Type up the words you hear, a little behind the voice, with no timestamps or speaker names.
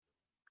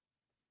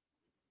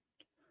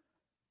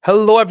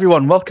Hello,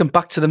 everyone. Welcome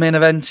back to the main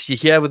event. You're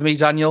here with me,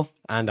 Daniel.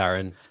 And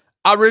Aaron.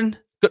 Aaron,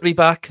 good to be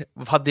back.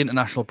 We've had the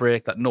international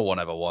break that no one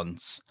ever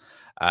wants.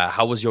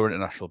 How was your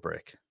international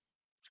break?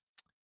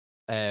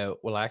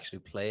 Well, I actually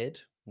played.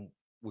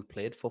 We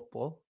played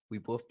football. We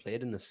both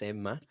played in the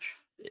same match.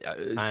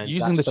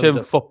 Using the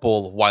term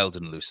football wild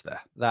and loose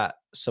there. That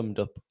summed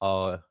up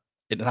our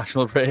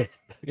international break.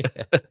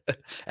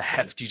 A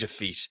hefty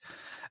defeat.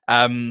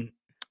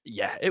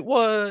 It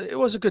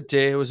was a good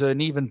day. It was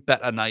an even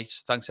better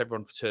night. Thanks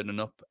everyone for turning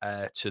up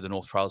to the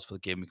North Trials for the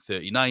Game Week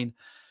 39.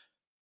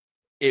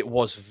 It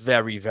was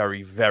very,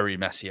 very, very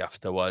messy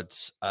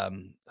afterwards.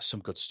 Some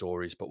good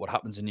stories, but what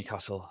happens in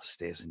Newcastle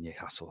stays in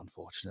Newcastle,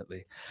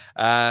 unfortunately.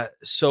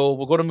 So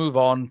we're going to move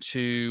on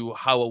to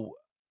how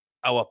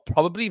our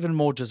probably even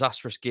more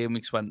disastrous game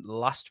weeks went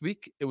last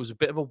week. It was a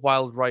bit of a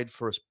wild ride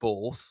for us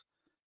both.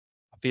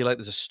 I feel like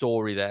there's a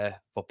story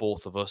there for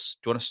both of us.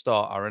 Do you want to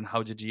start, Aaron?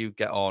 How did you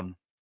get on?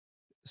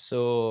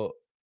 So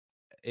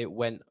it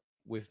went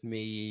with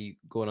me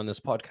going on this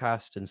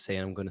podcast and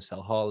saying I'm going to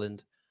sell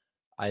Haaland.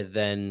 I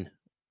then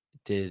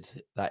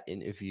did that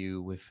interview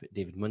with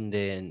David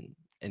Monday,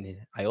 and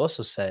I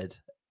also said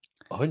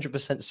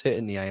 100%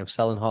 certainty I am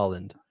selling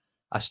Haaland.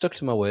 I stuck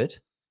to my word.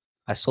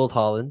 I sold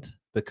Haaland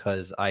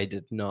because I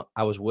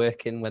was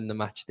working when the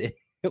match day,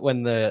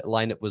 when the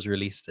lineup was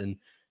released, and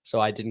so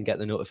I didn't get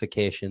the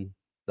notification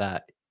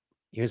that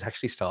he was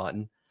actually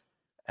starting.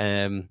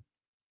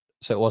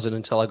 So it wasn't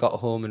until I got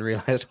home and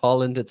realized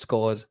Haaland had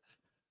scored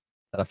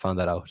that I found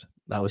that out.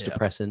 That was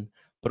depressing.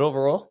 But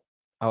overall,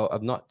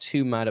 I'm not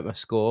too mad at my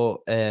score.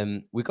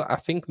 I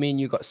think me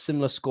and you got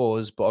similar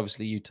scores, but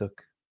obviously you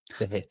took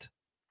the hit.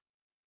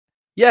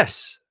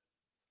 Yes,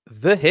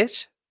 the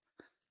hit.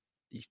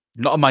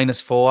 Not a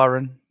 -4,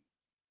 Aaron.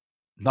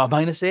 Not a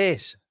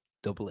 -8.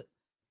 Double it.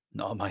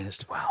 Not a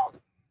 -12.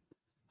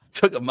 I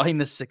took a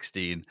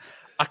 -16.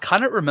 I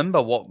cannot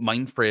remember what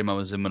mind frame I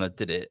was in when I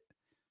did it.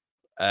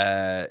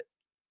 I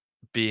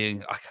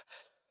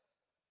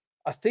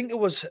think it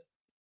was.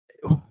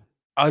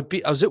 I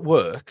was at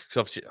work because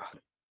obviously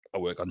I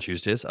work on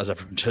Tuesdays, as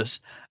everyone does.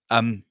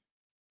 And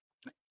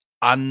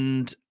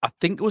I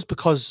think it was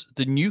because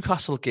the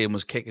Newcastle game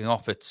was kicking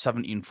off at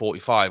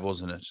 17:45,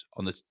 wasn't it,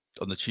 on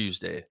the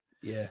Tuesday?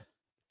 Yeah.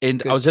 And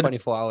good I was in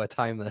 24-hour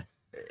time there.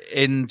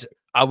 And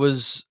I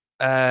was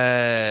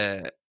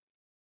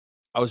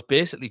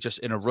basically just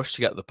in a rush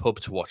to get to the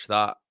pub to watch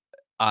that,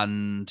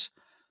 and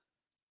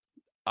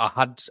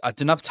I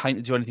didn't have time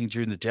to do anything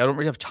during the day. I don't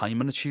really have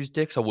time on a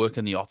Tuesday because I work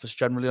in the office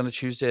generally on a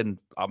Tuesday, and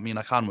I mean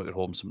I can work at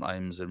home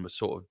sometimes, and we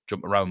sort of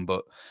jump around.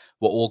 But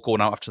we're all going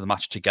out after the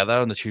match together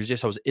on the Tuesday,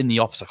 so I was in the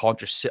office. I can't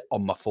just sit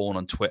on my phone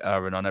on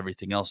Twitter and on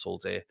everything else all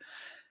day.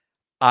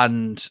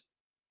 And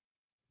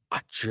I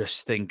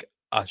just think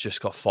I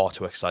just got far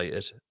too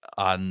excited,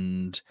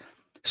 and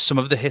some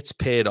of the hits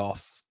paid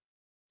off.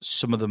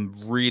 Some of them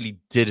really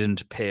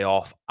didn't pay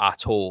off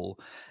at all.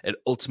 And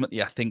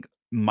ultimately, I think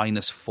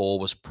 -4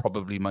 was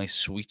probably my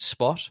sweet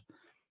spot.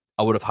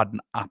 I would have had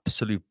an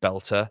absolute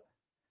belter.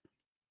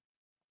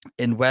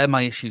 And where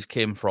my issues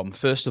came from,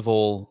 first of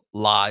all,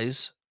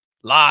 lies.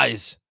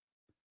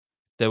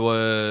 There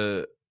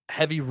were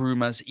heavy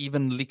rumours,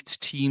 even leaked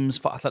teams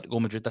for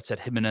Atletico Madrid that said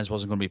Jimenez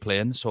wasn't going to be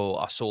playing. So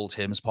I sold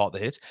him as part of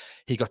the hit.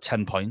 He got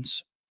 10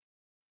 points.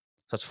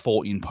 That's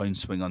 14 point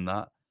swing on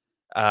that.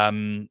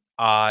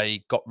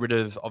 I got rid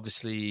of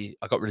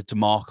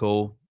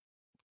DeMarco.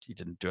 He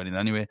didn't do anything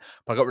anyway.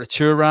 But I got rid of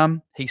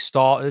Thuram. He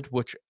started,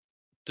 which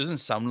doesn't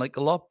sound like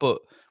a lot,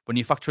 but when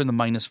you factor in the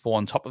 -4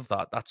 on top of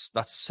that, that's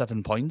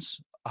 7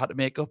 points I had to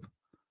make up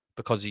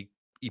because he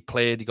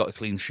played, he got a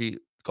clean sheet,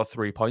 got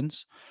 3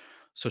 points.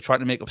 So trying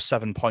to make up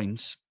 7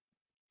 points,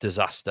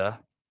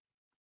 disaster.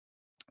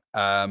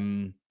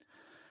 Some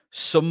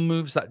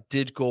moves that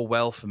did go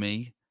well for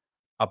me.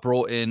 I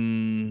brought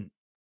in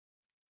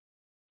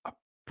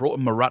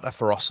Morata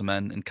for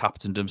Osimhen and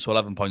captained him, so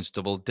 11 points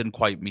double. Didn't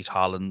quite meet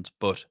Haaland,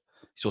 but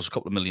he's also a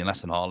couple of million less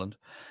than Haaland.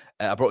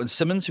 I brought in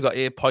Simmons, who got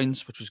 8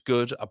 points, which was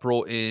good. I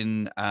brought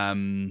in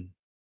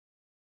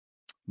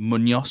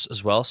Munoz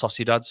as well,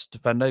 Sociedad's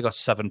defender. He got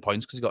 7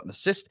 points because he got an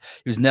assist.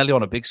 He was nearly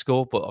on a big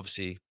score, but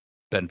obviously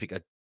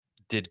Benfica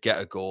did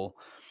get a goal.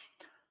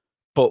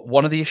 But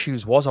one of the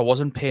issues was I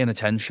wasn't paying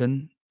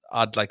attention.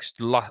 I'd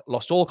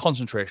lost all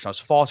concentration. I was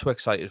far too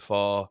excited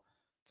for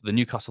the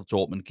Newcastle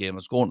Dortmund game.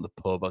 I was going to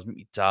the pub. I was with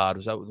my dad. I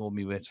was out with all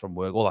my mates from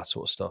work, all that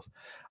sort of stuff.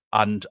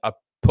 And I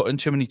put in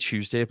too many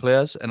Tuesday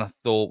players, and I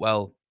thought,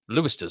 well,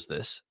 Lewis does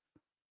this.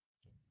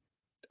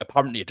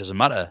 Apparently, it doesn't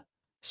matter.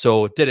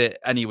 So did it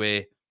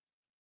anyway.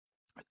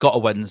 Got a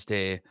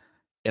Wednesday,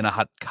 and I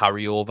had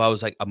carryover. I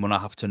was like, I'm going to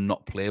have to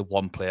not play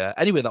one player.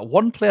 Anyway, that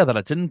one player that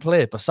I didn't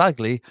play,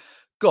 Basagli,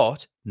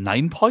 got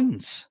 9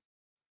 points.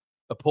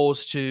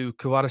 Opposed to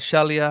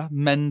Kvaratskhelia,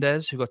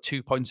 Mendes, who got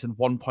 2 points and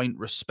 1 point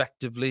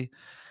respectively.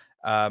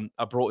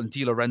 I brought in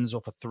Di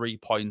Lorenzo for 3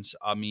 points.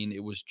 I mean,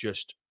 it was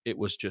just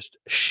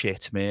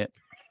shit, mate.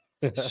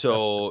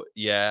 So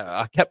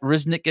yeah, I kept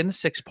Riznik in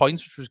 6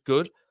 points, which was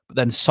good.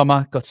 then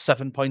Sommer got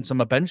 7 points on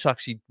my bench, so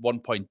actually 1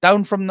 point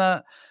down from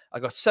that. I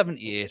got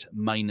 78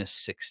 minus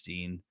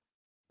 16,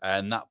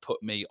 and that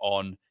put me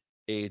on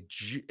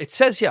it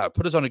says here, it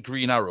put us on a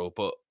green arrow,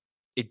 but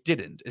it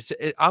didn't.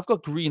 I've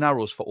got green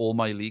arrows for all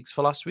my leagues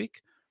for last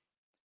week,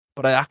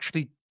 but I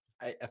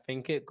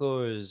think it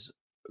goes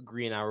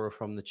green arrow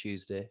from the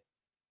Tuesday.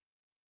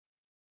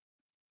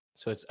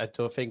 So I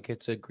don't think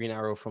it's a green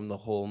arrow from the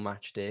whole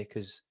match day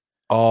because.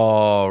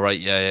 Oh right,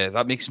 yeah,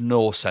 that makes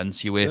no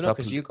sense. No,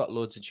 because you got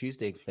loads of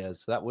Tuesday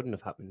players, so that wouldn't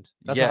have happened.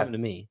 That's what happened to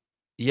me.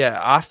 Yeah,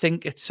 I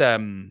think it's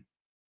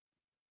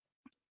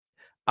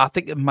I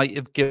think it might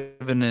have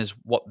given us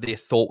what they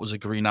thought was a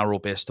green arrow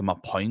based on my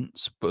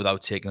points, but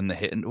without taking the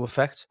hit into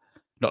effect.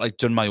 Not like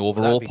done my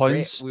overall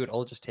points. Great. We would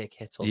all just take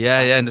hits. Yeah,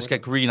 and just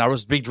get green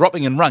arrows. Be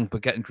dropping in rank,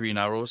 but getting green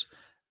arrows.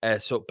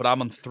 But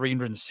I'm on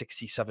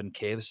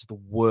 367k. This is the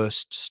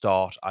worst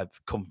start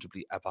I've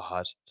comfortably ever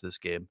had to this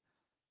game,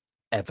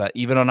 ever.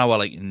 Even on our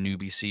like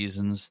newbie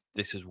seasons,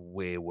 this is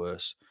way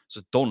worse.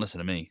 So don't listen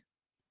to me.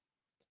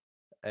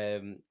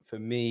 For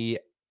me,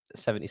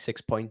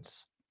 76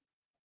 points.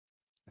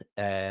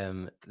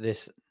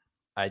 This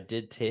I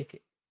did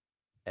take.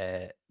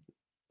 I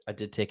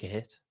did take a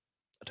hit.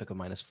 I took a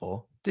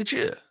 -4. Did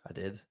you? I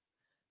did.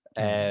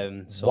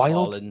 So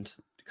Haaland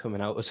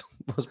coming out was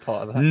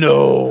part of that.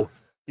 No,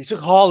 you took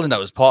Haaland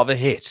out as part of a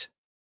hit.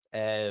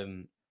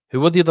 Who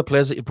were the other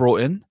players that you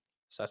brought in?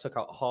 So I took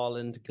out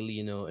Haaland,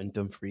 Galeno, and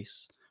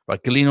Dumfries.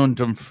 Right, Galeno and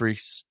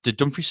Dumfries. Did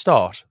Dumfries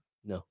start?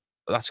 No.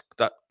 That's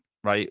that.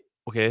 Right.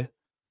 Okay.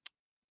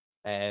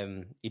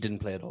 He didn't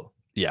play at all.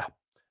 Yeah.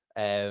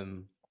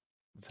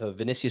 For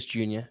Vinicius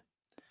Jr.,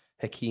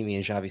 Hakimi,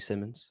 and Xavi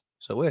Simons.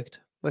 So it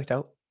worked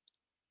out.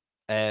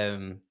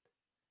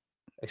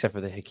 Except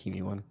for the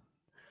Hakimi one.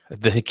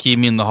 The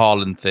Hakimi and the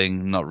Haaland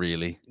thing, not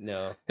really.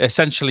 No.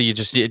 Essentially,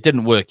 it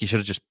didn't work. You should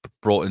have just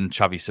brought in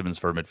Xavi Simons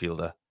for a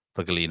midfielder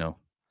for Galeno.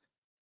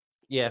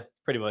 Yeah,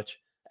 pretty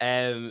much.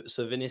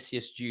 So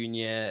Vinicius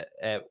Jr.,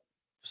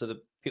 so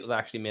the people that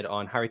actually made it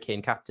on, Harry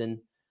Kane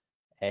captain,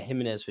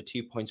 Jimenez for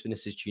 2 points,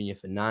 Vinicius Jr.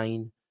 for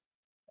 9,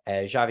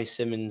 Xavi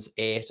Simons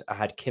 8. I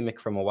had Kimmich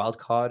from a wild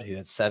card who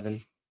had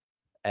 7,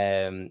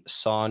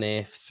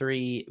 Sane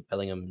 3,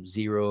 Bellingham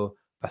 0,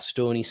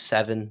 Bastoni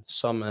 7,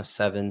 Sommer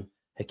 7,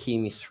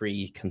 Hakimi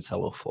 3,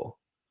 Cancelo 4.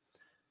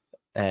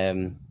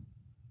 And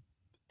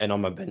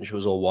on my bench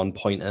was all 1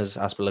 pointers: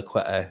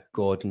 Aspilicueta,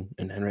 Gordon,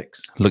 and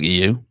Henriks. Look at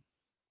you.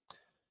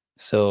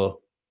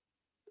 So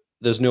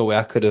there's no way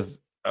I could have.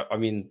 I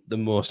mean, the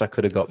most I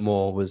could have got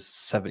more was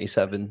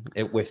 77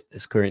 with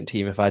this current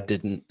team if I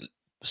didn't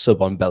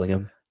sub on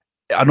Bellingham.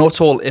 I know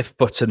it's all if,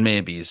 buts, and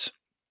maybes,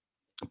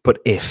 but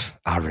if,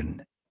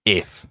 Aaron,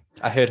 if.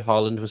 I heard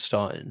Haaland was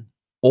starting.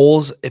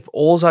 If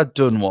all I'd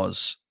done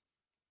was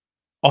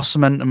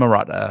Osimhen and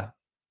Morata,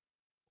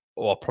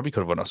 or I probably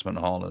could have won Osimhen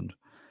and Haaland.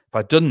 If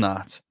I'd done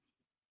that,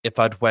 if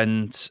I'd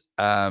went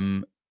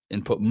and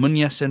put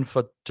Munyes in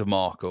for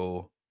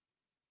DeMarco,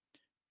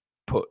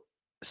 put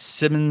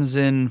Simons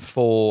in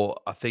for,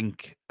 I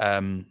think,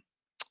 for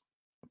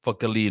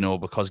Galeno,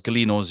 because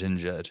Galeno's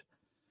injured.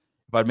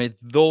 If I'd made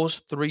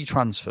those 3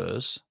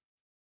 transfers,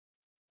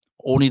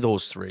 only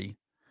those 3,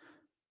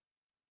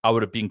 I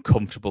would have been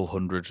comfortable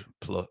 100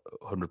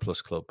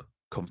 plus club,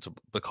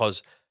 comfortable,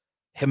 because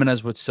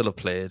Jimenez would still have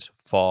played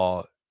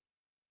for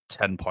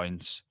 10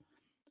 points.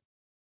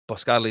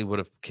 Boscali would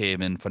have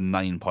came in for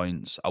 9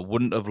 points. I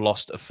wouldn't have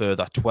lost a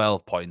further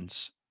 12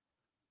 points.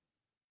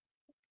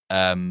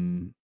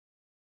 I'm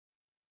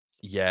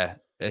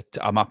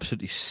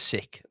absolutely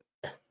sick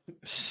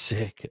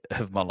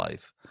of my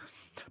life.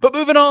 But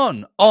moving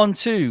on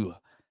to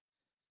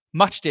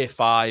match day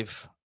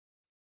 5.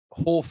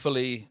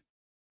 Hopefully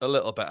a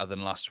little better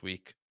than last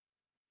week.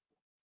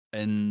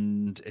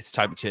 And it's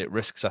time to take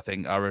risks, I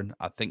think, Aaron.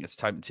 I think it's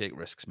time to take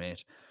risks,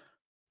 mate.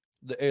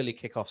 The early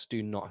kickoffs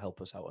do not help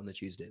us out on the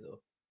Tuesday,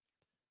 though.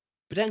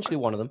 Potentially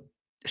one of them.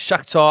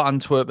 Shakhtar,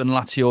 Antwerp, and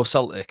Lazio,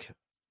 Celtic.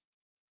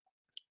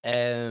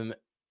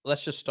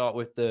 Let's just start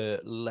with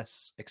the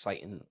less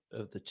exciting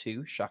of the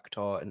two,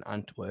 Shakhtar and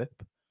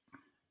Antwerp.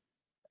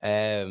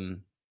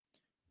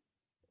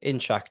 In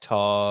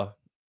Shakhtar,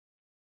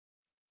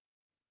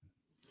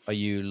 are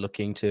you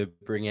looking to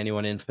bring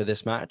anyone in for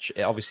this match?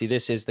 Obviously,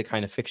 this is the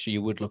kind of fixture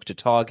you would look to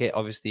target.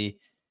 Obviously,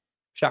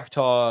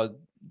 Shakhtar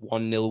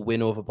 1-0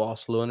 win over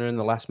Barcelona in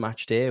the last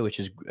match day, which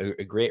is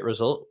a great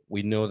result.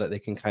 We know that they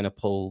can kind of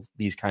pull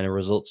these kind of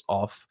results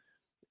off.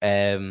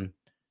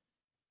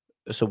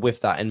 So with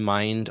that in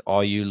mind,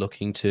 are you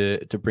looking to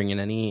bring in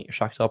any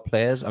Shakhtar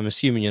players? I'm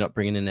assuming you're not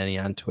bringing in any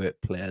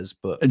Antwerp players,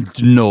 but...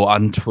 No,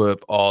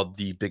 Antwerp are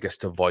the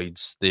biggest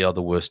avoids. They are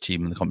the worst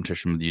team in the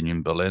competition with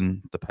Union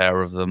Berlin, the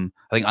pair of them.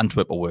 I think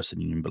Antwerp are worse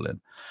than Union Berlin.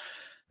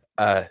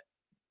 And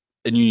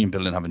Union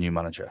Berlin have a new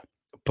manager.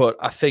 But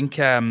I think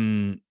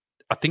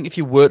if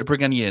you were to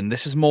bring any in,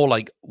 this is more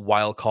like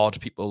wild card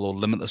people or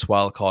limitless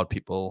wild card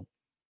people,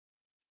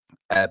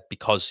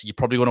 because you're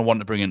probably going to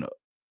want to bring in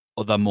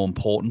other more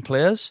important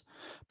players.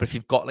 But if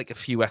you've got like a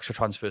few extra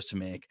transfers to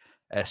make,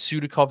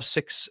 Sudakov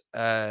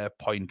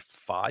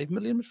 6.5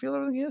 million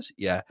midfielder, I think he is.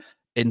 Yeah.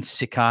 In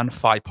Sikan,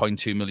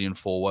 5.2 million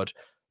forward.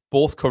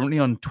 Both currently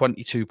on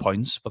 22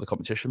 points for the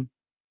competition.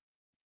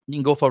 You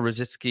can go for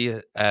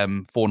Rosicki,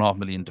 4.5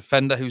 million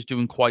defender, who's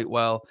doing quite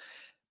well.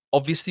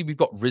 Obviously, we've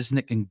got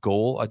Riznik in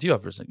goal. I do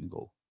have Riznik in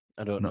goal.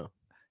 I don't know.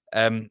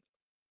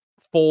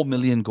 4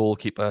 million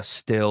goalkeeper,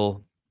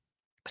 still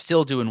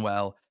doing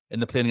well.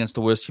 And they're playing against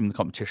the worst team in the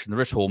competition.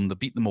 They're at home. They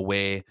beat them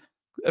away.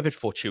 A bit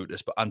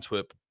fortuitous, but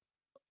Antwerp,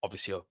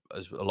 obviously,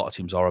 as a lot of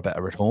teams are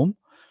better at home.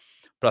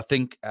 But I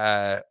think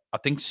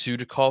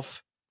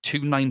Sudakov,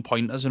 2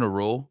 9-pointers in a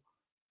row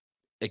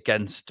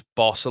against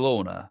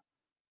Barcelona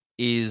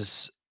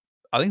is,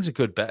 I think, it's a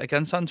good bet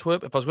against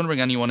Antwerp. If I was going to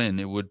bring anyone in,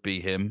 it would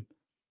be him,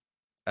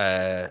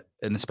 and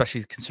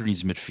especially considering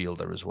he's a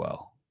midfielder as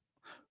well.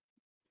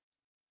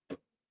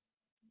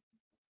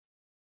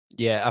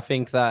 Yeah, I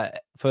think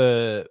that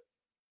for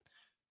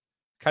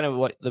kind of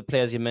what the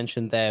players you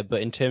mentioned there,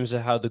 but in terms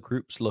of how the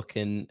group's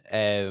looking,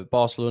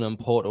 Barcelona and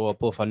Porto are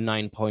both on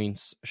 9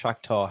 points.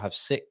 Shakhtar have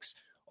 6.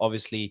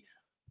 Obviously,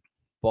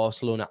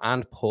 Barcelona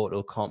and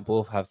Porto can't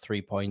both have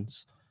 3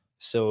 points.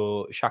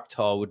 So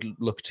Shakhtar would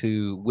look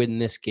to win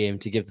this game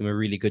to give them a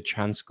really good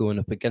chance going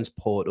up against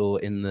Porto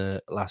in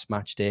the last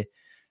match day.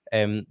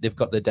 They've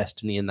got their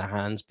destiny in their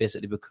hands,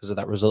 basically, because of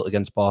that result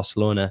against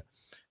Barcelona.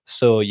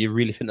 So you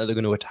really think that they're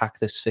going to attack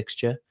this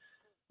fixture?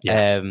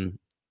 Yeah.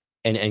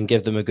 And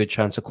give them a good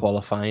chance of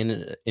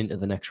qualifying into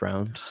the next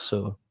round.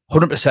 So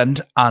 100%.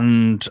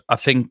 And I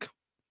think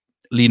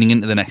leaning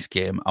into the next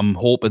game, I'm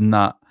hoping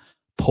that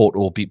Porto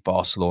will beat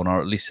Barcelona, or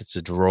at least it's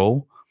a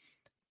draw.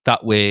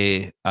 That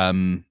way,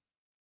 I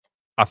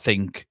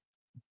think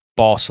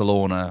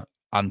Barcelona,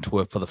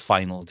 Antwerp for the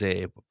final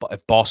day. But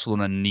if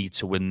Barcelona need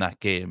to win that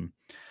game,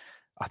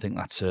 I think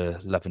that's a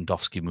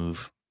Lewandowski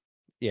move.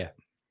 Yeah.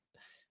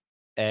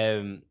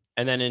 And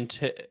then in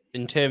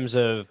terms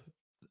of,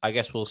 I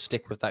guess we'll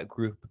stick with that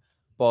group.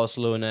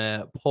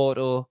 Barcelona,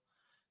 Porto.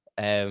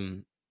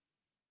 Obviously,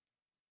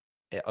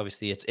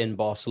 it's in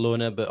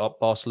Barcelona, but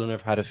Barcelona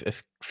have had a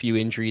few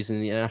injuries in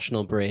the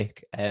international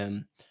break.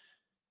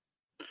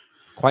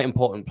 Quite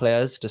important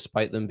players,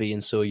 despite them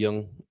being so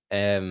young.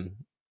 And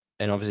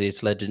obviously,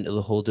 it's led into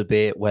the whole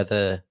debate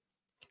whether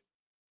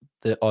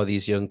are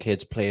these young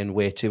kids playing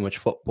way too much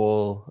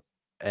football.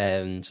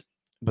 But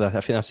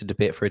I think that's a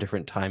debate for a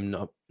different time,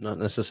 not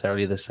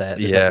necessarily this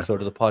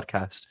episode of the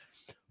podcast.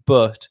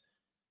 But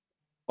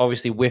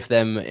obviously, with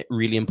them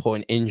really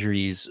important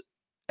injuries,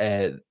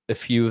 a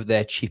few of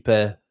their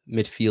cheaper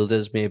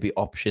midfielders may be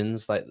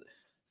options. Like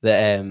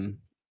the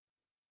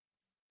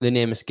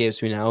name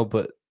escapes me now,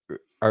 but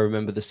I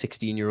remember the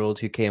 16-year-old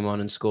who came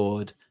on and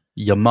scored.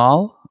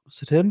 Yamal,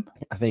 was it him?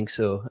 I think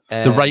so.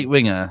 The right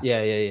winger.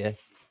 Yeah.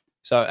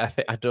 So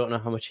I don't know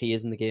how much he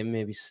is in the game.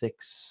 Maybe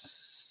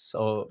 6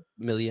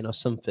 million or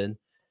something.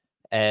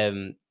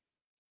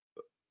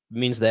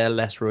 Means they're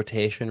less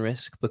rotation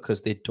risk because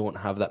they don't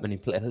have that many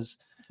players.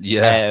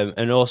 Yeah.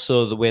 And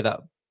also the way that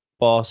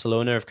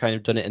Barcelona have kind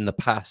of done it in the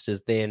past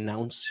is they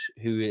announce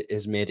who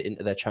is made it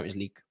into their Champions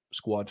League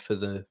squad for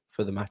the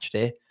match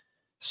day.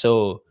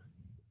 So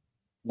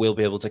we'll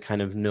be able to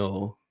kind of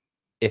know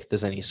if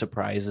there's any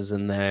surprises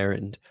in there,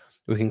 and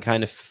we can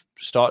kind of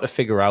start to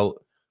figure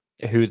out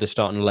who the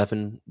starting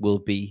 11 will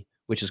be,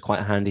 which is quite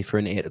handy for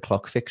an 8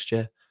 o'clock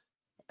fixture.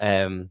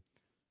 But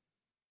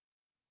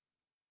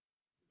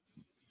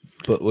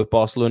with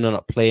Barcelona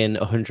not playing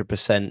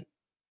 100%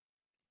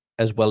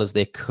 as well as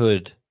they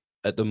could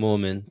at the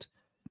moment,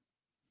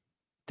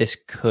 this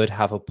could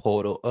have a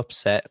Porto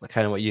upset,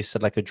 kind of what you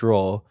said, like a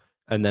draw,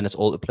 and then it's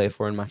all to play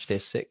for in match day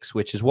 6,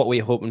 which is what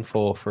we're hoping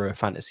for a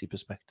fantasy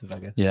perspective, I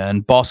guess. Yeah,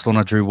 and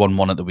Barcelona drew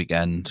 1-1 at the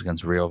weekend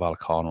against Rio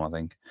Vallecano, I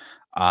think.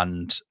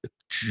 And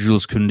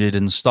Jules Koundé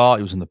didn't start.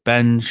 He was on the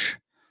bench.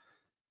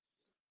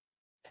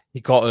 He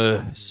got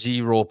a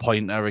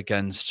 0-pointer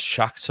against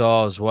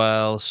Shakhtar as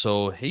well.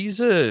 So he's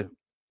a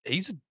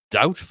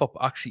doubt for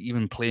actually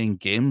even playing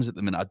games at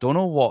the minute. I don't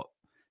know what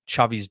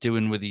Xavi's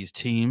doing with his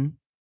team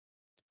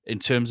in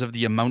terms of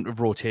the amount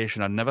of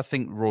rotation. I never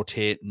think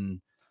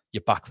rotating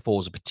your back four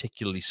is a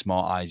particularly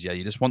smart idea.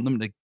 You just want them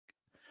to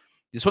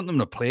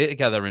play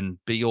together and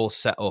be all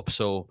set up.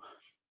 So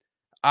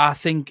I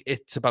think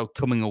it's about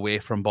coming away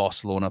from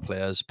Barcelona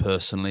players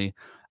personally.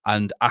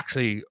 And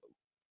actually,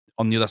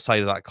 on the other side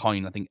of that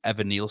coin, I think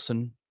Evan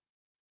Nielsen,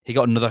 he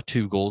got another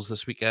 2 goals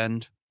this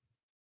weekend.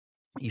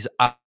 He's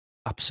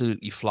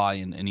absolutely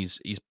flying, and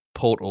he's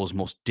Porto's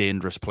most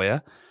dangerous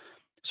player.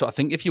 So I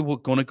think if you were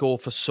going to go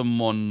for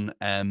someone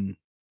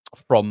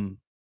from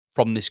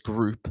this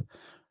group,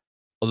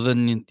 other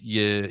than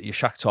your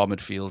Shakhtar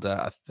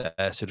midfielder,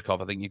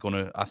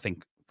 Sudakov, I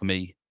think for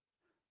me,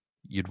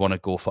 you'd want to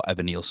go for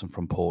Evan Nielsen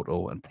from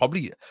Porto and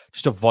probably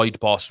just avoid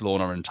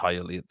Barcelona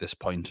entirely at this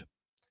point.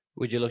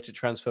 Would you look to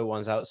transfer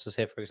ones out? So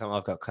say, for example,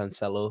 I've got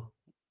Cancelo.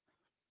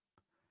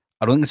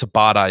 I don't think it's a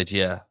bad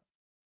idea.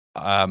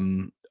 I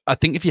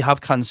think if you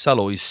have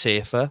Cancelo, he's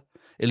safer.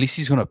 At least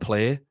he's going to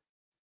play.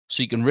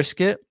 So you can risk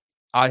it.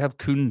 I have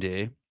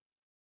Koundé,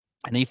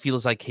 and he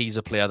feels like he's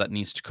a player that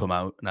needs to come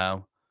out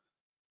now.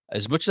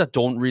 as much as I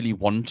don't really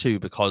want to,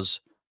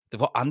 because they've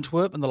got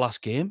Antwerp in the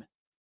last game.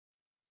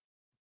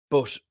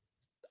 But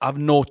I've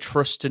no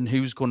trust in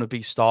who's going to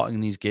be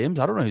starting these games.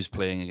 I don't know who's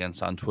playing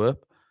against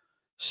Antwerp.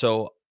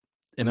 So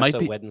it might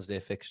be a Wednesday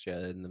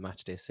fixture in the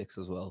Matchday 6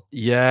 as well.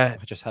 Yeah.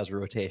 It just has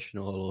rotation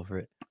all over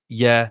it.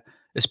 Yeah.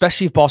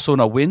 Especially if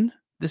Barcelona win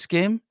this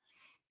game.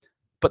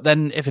 But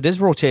then if it is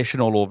rotation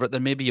all over it,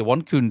 then maybe you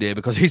want Koundé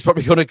because he's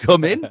probably going to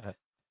come in.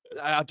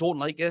 I don't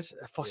like it.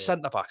 For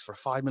centre-backs, for a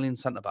 5 million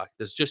centre-back,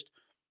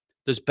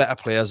 there's better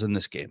players in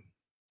this game.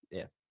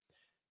 Yeah.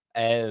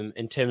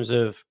 In terms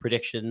of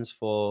predictions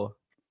for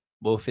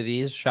both of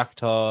these,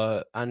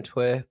 Shakhtar,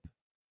 Antwerp.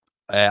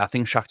 I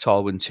think Shakhtar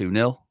will win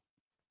 2-0.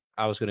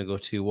 I was going to go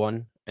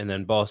 2-1. And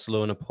then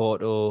Barcelona,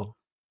 Porto.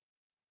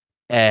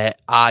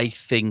 I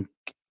think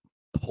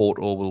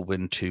Porto will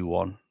win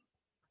 2-1.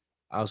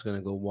 I was going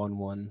to go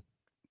 1-1.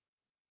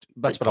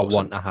 That's what I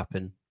want to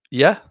happen.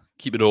 Yeah,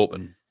 keep it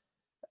open.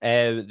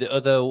 The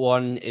other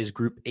one is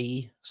Group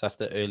E. So that's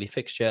the early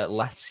fixture.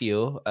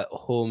 Lazio at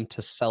home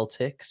to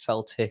Celtic.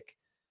 Celtic,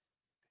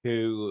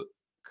 who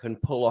can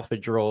pull off a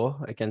draw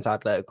against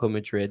Atletico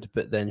Madrid,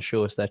 but then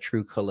show us their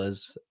true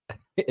colours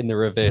in the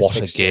reverse. What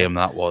fixture. A game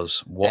that was.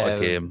 What a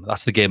game.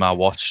 That's the game I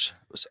watched.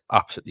 It was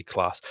absolutely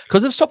class.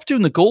 Because they've stopped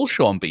doing the goal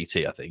show on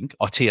BT, I think,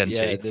 or TNT.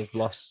 Yeah, they've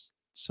lost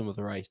some of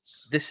the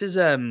rights. This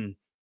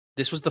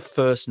was the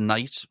first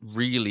night,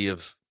 really,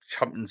 of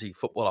Champions League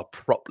football I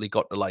properly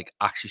got to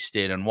actually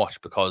stay in and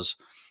watch, because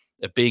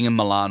of being in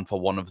Milan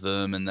for one of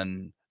them, and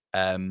then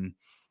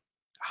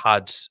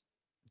had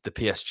the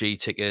PSG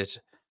ticket,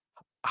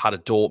 had a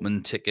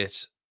Dortmund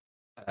ticket,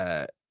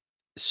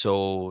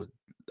 so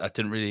I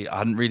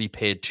hadn't really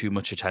paid too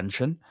much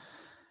attention.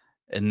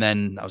 And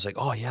then I was like,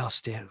 oh yeah, I'll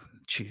stay.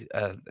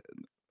 I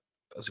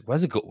was like,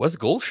 where's the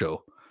goal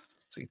show?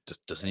 It's like, it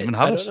doesn't even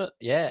have it.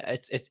 Yeah,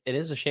 it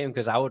is a shame,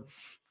 because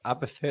I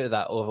prefer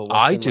that over watching.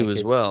 I do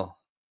as well.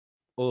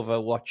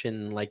 Over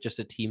watching just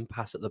a team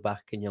pass at the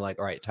back, and you're like,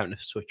 all right, time to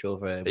switch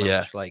over a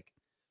match. Yeah.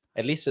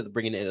 At least they're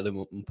bringing it into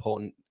the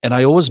important. And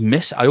I always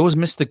miss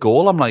the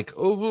goal. I'm like,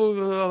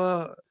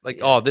 oh,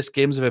 this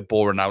game's a bit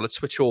boring now. Let's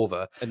switch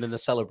over. And then they're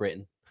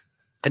celebrating.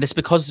 And it's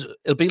because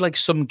it'll be like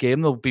some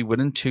game they'll be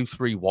winning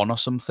 2-3-1 or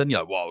something. You're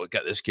like, wow, we'll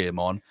get this game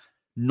on.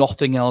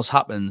 Nothing else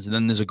happens, and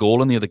then there's a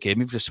goal in the other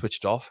game. You've just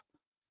switched off.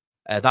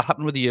 That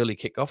happened with the early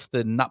kickoff,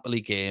 the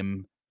Napoli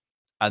game,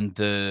 and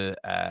the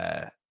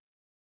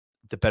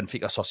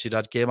Benfica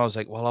Sociedad game. I was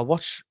like, well,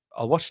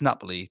 I'll watch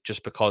Napoli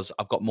just because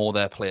I've got more of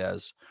their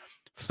players.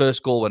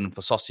 First goal went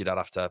for Sociedad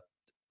after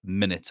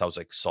minutes. I was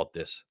like, sod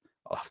this.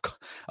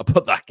 I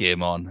put that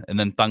game on, and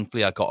then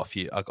thankfully I got a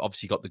few. I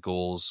obviously got the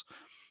goals,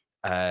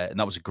 and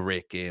that was a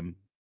great game,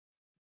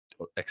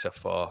 except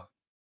for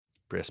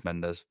Brais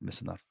Mendes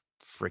missing that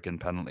friggin'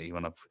 penalty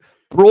when I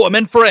brought him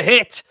in for a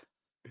hit,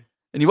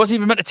 and he wasn't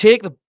even meant to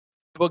take the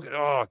bug.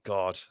 Oh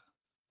God.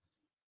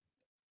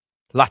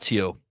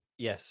 Lazio.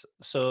 Yes.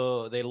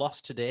 So they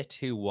lost today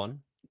 2-1.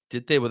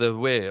 Did they? Were they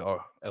away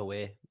or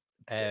away?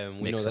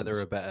 We know that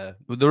they're a better.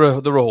 They're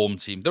a home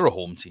team. They're a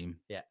home team.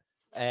 Yeah.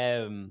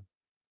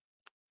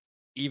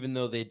 Even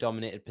though they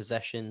dominated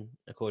possession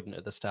according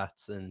to the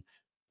stats,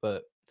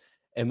 but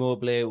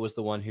Immobile was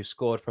the one who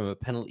scored from a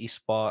penalty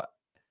spot.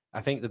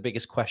 I think the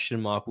biggest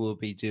question mark will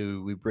be: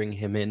 do we bring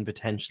him in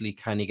potentially?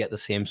 Can he get the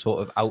same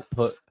sort of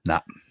output?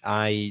 Nah.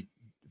 I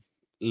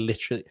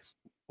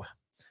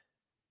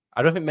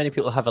don't think many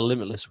people have a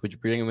Limitless. Would you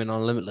bring him in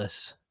on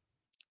Limitless?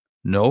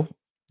 No.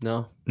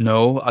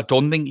 I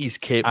don't think he's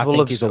capable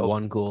of. He's a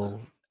one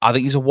goal. I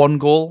think he's a one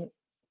goal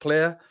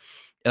player,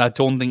 and I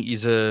don't think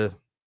he's a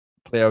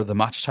player of the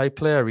match type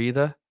player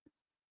either.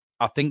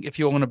 I think if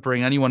you're going to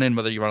bring anyone in,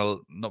 whether you're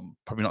on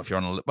probably not if you're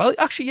on a, well,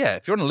 actually, yeah,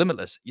 if you're on a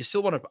Limitless, you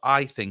still want to,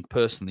 I think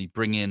personally,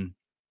 bring in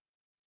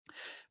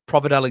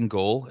Providel in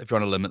goal if you're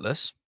on a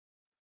Limitless,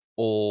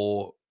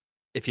 or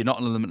if you're not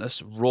on a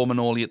Limitless,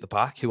 Romagnoli at the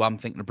back, who I'm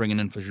thinking of bringing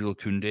in for Jules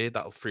Koundé.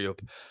 That'll free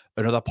up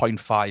another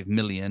 0.5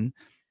 million.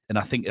 And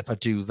I think if I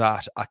do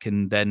that, I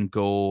can then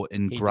go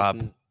and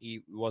grab.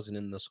 He wasn't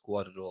in the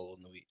squad at all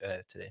on the week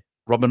today.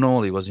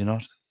 Romagnoli, was he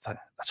not?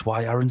 That's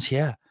why Aaron's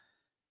here.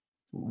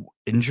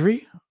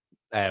 Injury?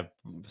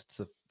 It's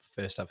the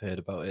first I've heard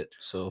about it.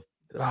 So,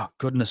 oh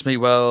goodness me.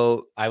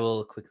 Well, I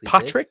will quickly.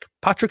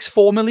 Patrick's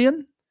 4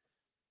 million.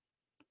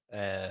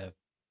 2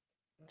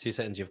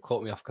 seconds. You've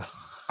caught me off guard.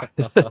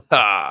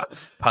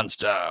 Pants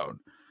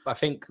down. I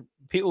think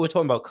people were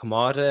talking about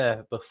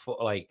Kamada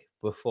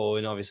before,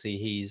 and obviously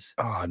he's.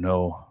 Oh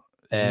no.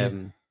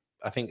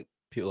 I think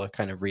people are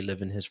kind of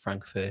reliving his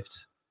Frankfurt.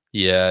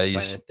 Yeah,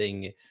 he's kind of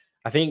thing.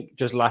 I think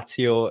just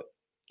Lazio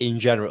in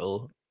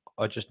general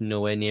are just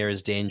nowhere near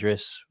as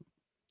dangerous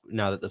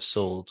now that they've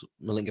sold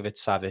Milinkovic,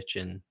 Savic,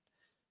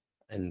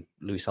 and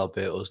Luis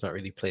Alberto's not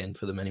really playing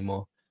for them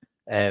anymore.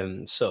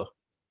 So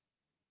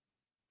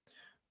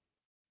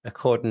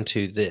according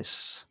to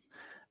this,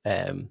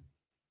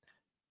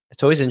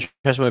 it's always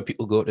interesting when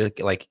people go to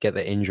get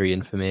the injury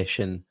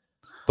information,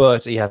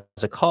 but he has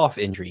a calf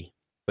injury,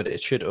 but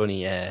it should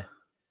only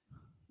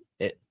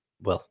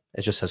well,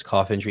 it just says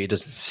calf injury. It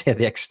doesn't say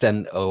the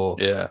extent or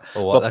what.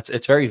 Well,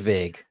 It's very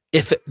vague.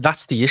 If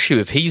that's the issue,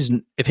 if he's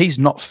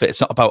not fit,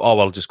 it's not about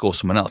I'll just go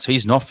someone else. If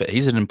he's not fit,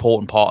 he's an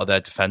important part of their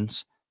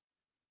defense.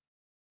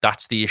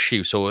 That's the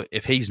issue. So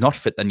if he's not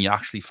fit, then you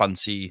actually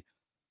fancy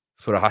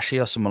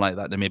Furuhashi or someone like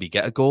that to maybe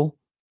get a goal,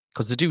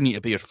 because they do need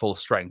to be at full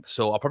strength.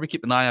 So I'll probably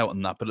keep an eye out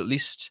on that. But at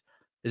least,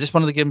 is this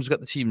one of the games we've got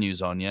the team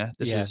news on? Yeah,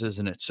 this is,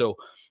 isn't it? So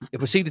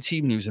if we see the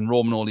team news and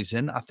Romanoli's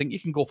in, I think you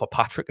can go for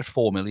Patrick at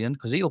 4 million,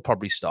 because he'll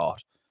probably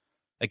start.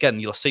 Again,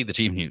 you'll see the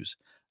team news.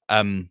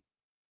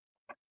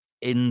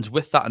 And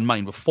with that in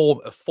mind, with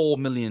a 4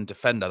 million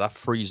defender, that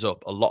frees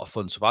up a lot of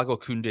funds. So if I go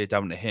Koundé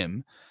down to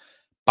him,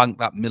 bank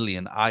that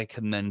million, I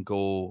can then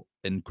go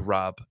and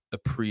grab a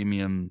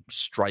premium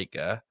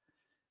striker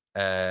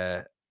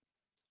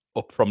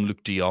up from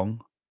Luke de Jong.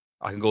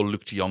 I can go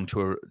Luke de Jong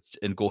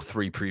and go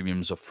 3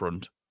 premiums up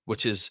front,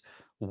 which is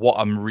what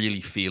I'm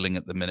really feeling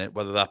at the minute,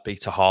 whether that be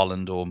to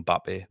Haaland or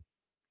Mbappe.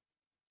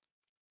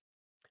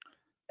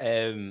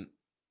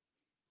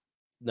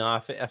 No, I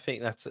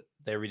think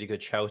they're really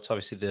good shouts.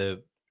 Obviously,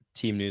 the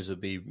team news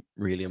would be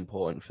really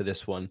important for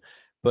this one.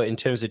 But in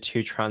terms of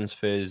 2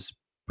 transfers,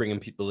 bringing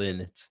people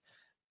in, it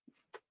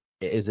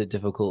is a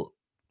difficult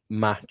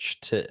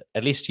match to.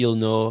 At least you'll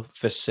know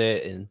for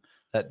certain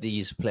that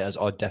these players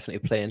are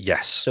definitely playing.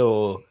 Yes.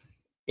 So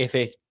if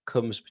it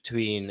comes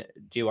between,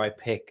 do I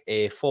pick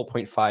a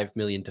 4.5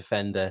 million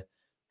defender,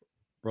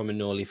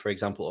 Romanoli, for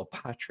example, or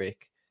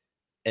Patrick,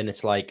 and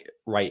it's like,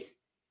 right,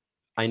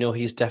 I know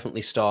he's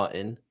definitely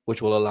starting,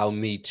 which will allow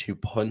me to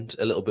punt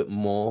a little bit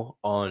more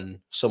on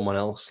someone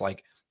else.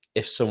 Like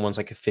if someone's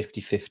like a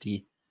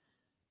 50-50,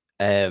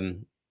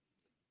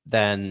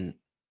 then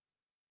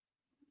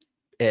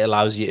it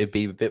allows you to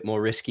be a bit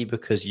more risky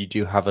because you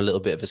do have a little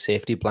bit of a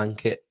safety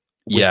blanket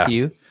with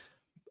you.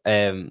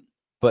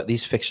 But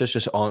these fixtures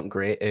just aren't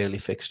great early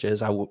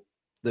fixtures.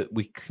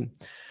 We can.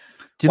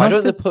 Why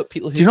don't they put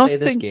people who play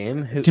this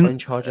game who are in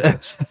charge of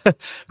it? But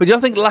do you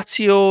not think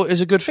Lazio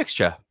is a good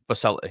fixture for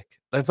Celtic?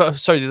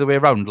 Sorry, the other way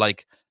around.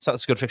 Like,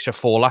 Celtic's a good fixture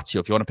for Lazio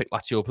if you want to pick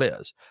Lazio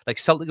players. Like,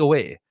 Celtic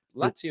away.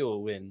 Lazio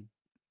will win.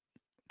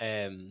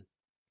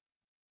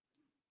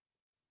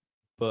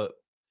 But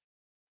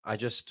I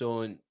just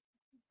don't...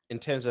 In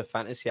terms of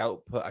fantasy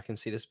output, I can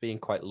see this being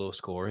quite low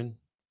scoring.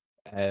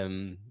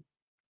 And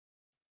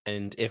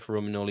if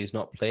Romanoli's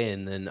not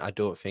playing, then I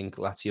don't think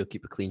Lazio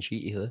keep a clean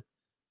sheet either.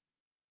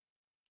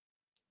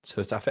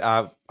 So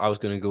I was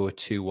going to go with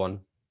 2-1.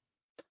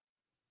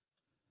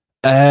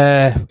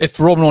 If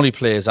Romanoli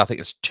plays, I think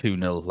it's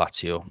 2-0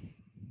 Lazio.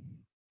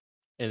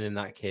 And in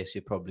that case,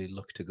 you'd probably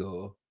look to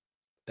go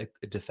a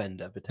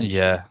defender potentially.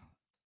 Yeah.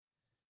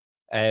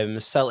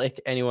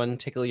 Celtic, anyone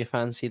tickle your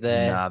fancy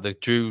there? Nah, they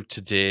drew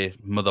today.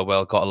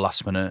 Motherwell got a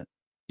last-minute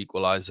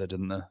equaliser,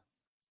 didn't they?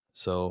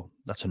 So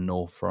that's a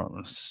no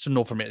it's just a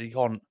no for me. You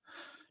can't.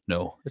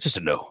 No, it's just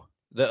a no.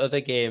 The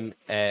other game,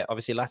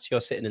 obviously, Lazio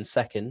are sitting in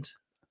second.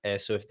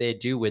 So if they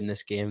do win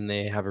this game,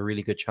 they have a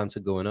really good chance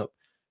of going up,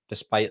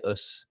 despite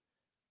us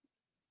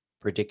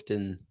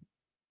predicting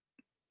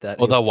that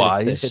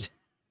otherwise.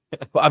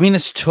 But I mean,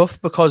 it's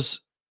tough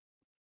because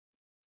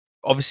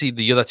obviously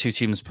the other 2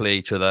 teams play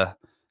each other,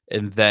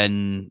 and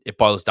then it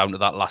boils down to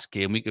that last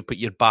game. We could put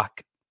your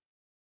back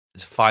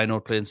as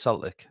Feyenoord playing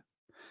Celtic.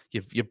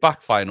 You're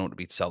back Feyenoord to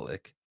beat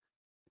Celtic.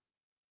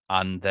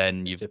 And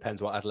then it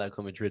depends what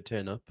Atletico Madrid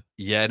turn up.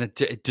 Yeah, and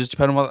it does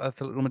depend on what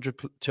Atletico Madrid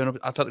turn up.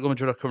 Atletico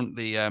Madrid are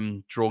currently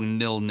drawing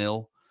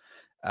 0-0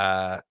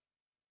 at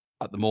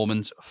the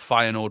moment.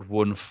 Feyenoord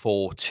won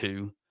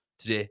 4-2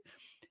 today.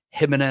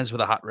 Jimenez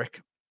with a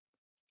hat-trick.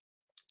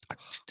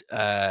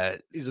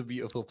 He's a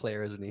beautiful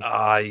player, isn't he?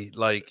 I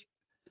like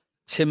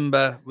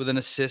Timber with an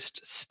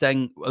assist,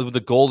 with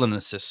a goal and an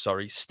assist,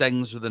 sorry.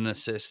 Stengs with an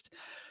assist.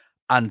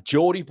 And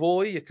Geordie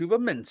boy, Yakuba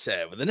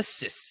Mensah with an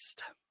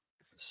assist.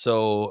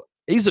 So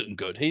he's looking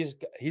good. He's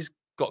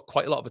got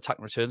quite a lot of attack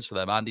returns for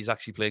them, and he's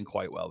actually playing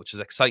quite well, which is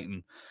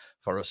exciting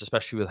for us,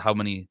 especially with how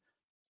many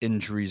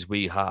injuries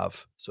we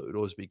have. So it would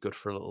always be good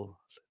for a little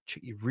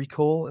cheeky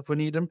recall if we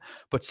need him.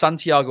 But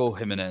Santiago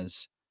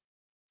Jimenez,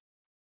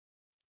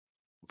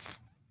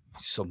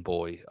 some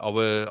boy. Are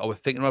we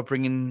thinking about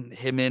bringing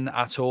him in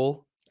at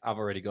all? I've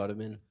already got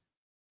him in.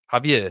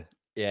 Have you?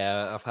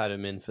 Yeah, I've had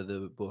him in for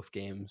both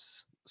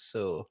games.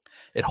 So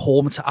at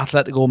home to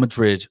Atletico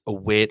Madrid,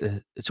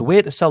 it's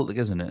away to Celtic,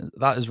 isn't it?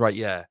 That is right,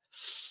 yeah.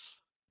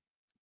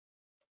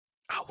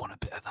 I want a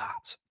bit of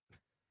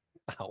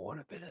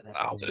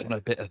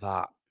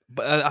that.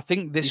 But I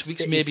think this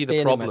week's maybe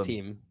the problem.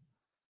 Team.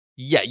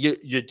 Yeah,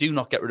 you do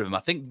not get rid of him. I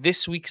think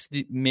this week's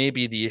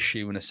maybe the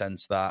issue in a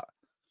sense that,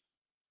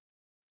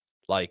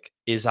 like,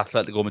 is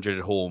Atletico Madrid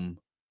at home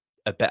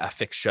a better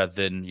fixture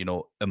than,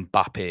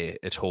 Mbappe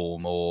at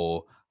home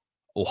or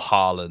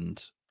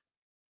Haaland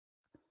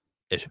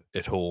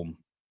at home?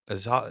 I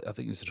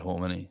think he's at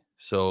home, isn't he?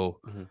 So,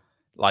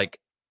 like,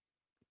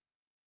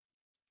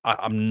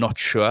 I'm not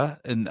sure,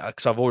 and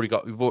because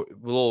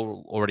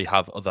we'll already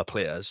have other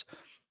players,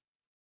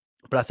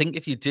 but I think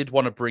if you did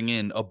want to bring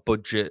in a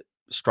budget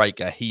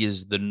striker, he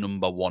is the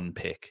number 1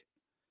 pick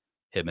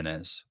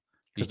Jimenez.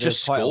 He 'Cause there's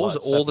just quite a scores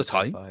lot, all the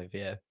time. 7.5,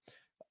 yeah.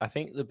 I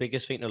think the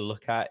biggest thing to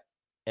look at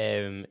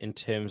in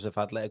terms of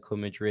Atletico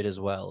Madrid as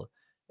well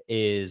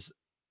is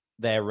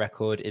their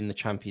record in the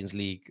Champions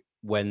League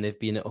when they've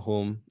been at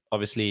home.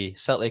 Obviously,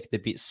 Celtic, they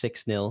beat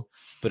 6-0,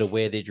 but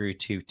away they drew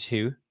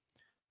 2-2.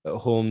 At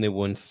home, they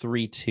won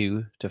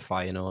 3-2 to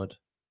Feyenoord.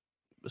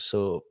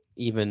 So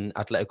even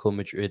Atletico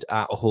Madrid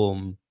at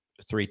home,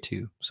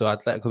 3-2. So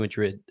Atletico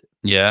Madrid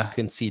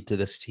concede to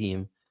this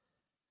team.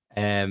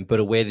 But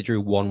away they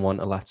drew 1-1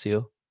 to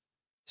Lazio.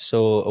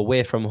 So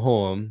away from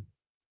home,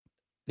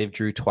 they've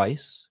drew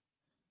twice.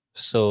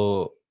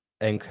 So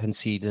and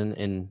conceding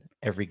in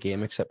every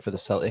game except for the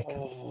Celtic.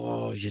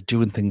 Oh, you're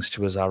doing things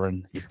to us,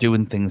 Aaron. You're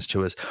doing things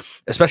to us.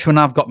 Especially when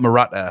I've got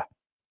Morata.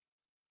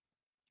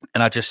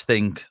 And I just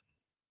think,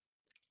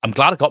 I'm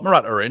glad I got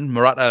Morata in.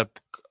 Morata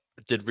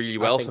did really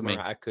well for me.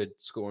 I could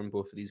score in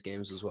both of these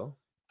games as well.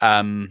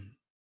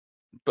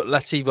 But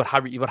let's see, you've got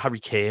Harry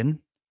Kane,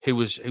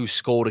 who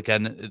scored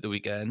again at the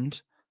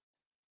weekend.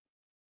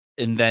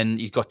 And then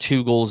you've got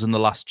 2 goals in the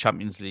last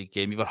Champions League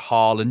game. You've got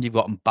Haaland, you've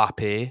got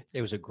Mbappe.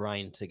 It was a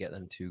grind to get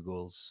them 2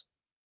 goals.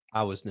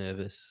 I was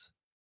nervous.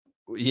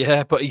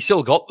 Yeah, but he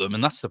still got them,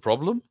 and that's the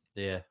problem.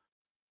 Yeah.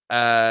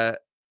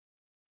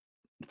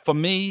 For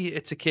me,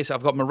 it's a case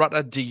I've got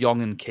Morata, De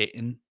Jong, and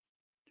Kane.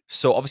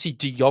 So obviously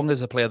De Jong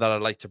is a player that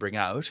I'd like to bring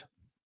out.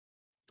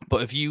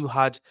 But if you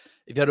had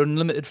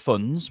unlimited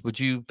funds, would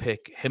you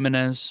pick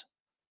Jimenez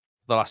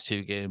for the last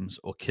 2 games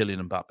or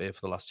Kylian Mbappe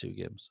for the last 2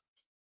 games?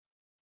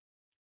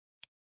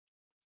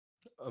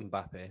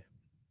 Mbappe.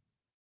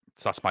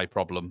 So that's my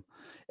problem.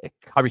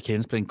 Harry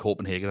Kane's playing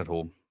Copenhagen at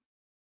home.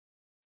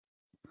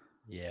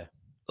 Yeah.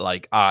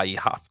 Like I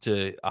have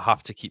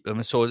to keep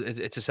them. So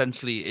it's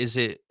essentially, is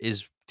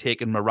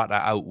taking Morata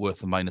out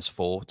worth a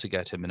 -4 to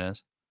get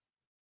Jimenez?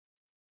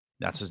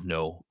 The answer is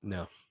no.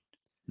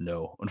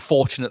 No,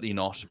 unfortunately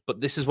not.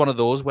 But this is one of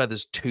those where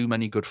there's too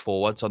many good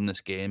forwards on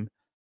this game,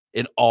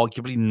 and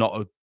arguably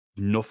not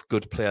enough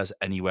good players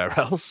anywhere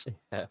else.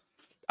 Yeah.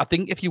 I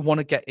think if you want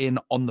to get in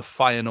on the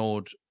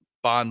Feyenoord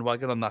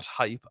bandwagon, on that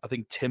hype, I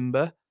think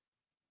Timber,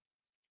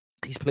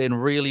 he's playing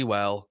really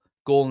well.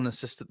 Goal and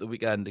assist at the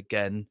weekend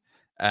again.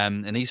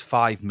 And he's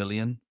 5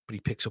 million, but he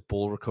picks up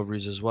ball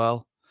recoveries as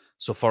well.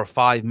 So for a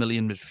 5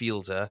 million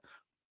midfielder,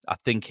 I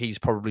think he's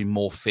probably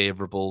more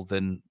favourable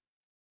than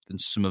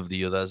some of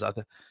the others. I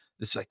think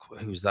this is like,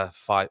 who's that?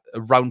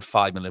 Around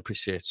 5 million. I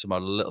appreciate some a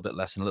little bit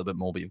less and a little bit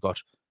more, but you've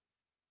got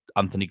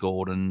Anthony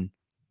Gordon,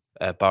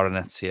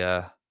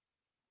 Baronetsia.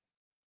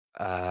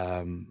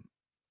 I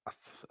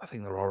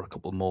think there are a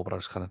couple more, but I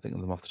was kind of thinking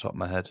of them off the top of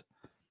my head.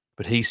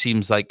 But he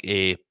seems like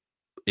a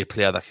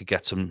player that could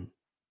get some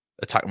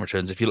attacking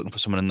returns if you're looking for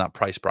someone in that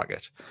price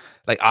bracket.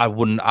 Like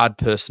I'd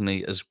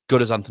personally, as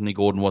good as Anthony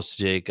Gordon was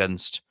today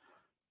against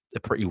a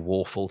pretty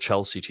woeful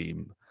Chelsea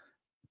team,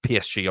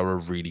 PSG are a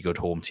really good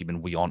home team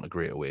and we aren't a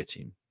great away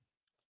team.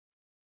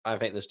 I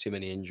think there's too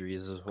many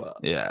injuries as well.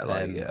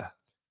 Yeah,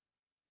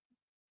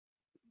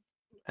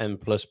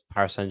 And plus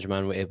Paris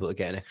Saint-Germain were able to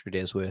get an extra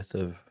day's worth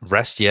of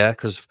rest,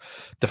 because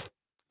the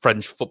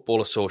French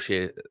Football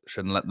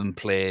Association let them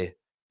play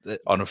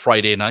on a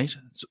Friday night.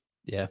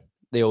 Yeah,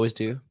 they always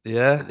do.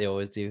 Yeah. They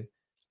always do.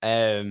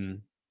 But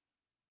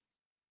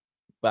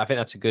I think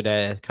that's a good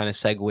kind of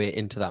segue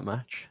into that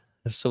match.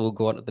 So we'll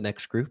go on to the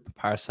next group,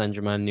 Paris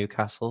Saint-Germain,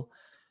 Newcastle.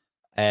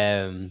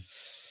 Although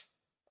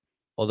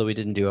we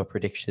didn't do our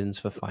predictions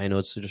for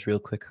Feyenoord, so just real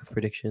quick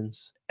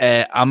predictions.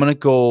 I'm going to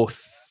go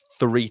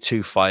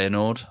 3-2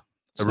 Feyenoord,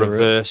 a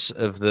reverse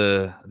of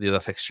the other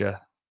fixture.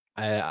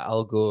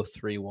 I'll go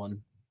 3-1.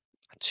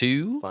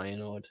 2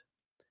 Feyenoord.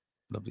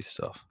 Lovely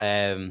stuff.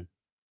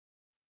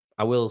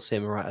 I will say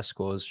Morata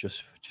scores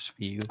just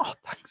for you. Oh,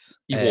 thanks.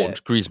 You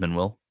won't. Griezmann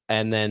will.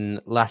 And then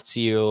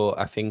Lazio,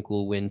 I think,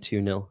 will win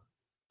 2-0.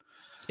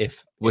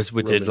 If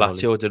we did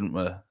Lazio, didn't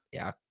we?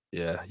 Yeah.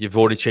 Yeah. You've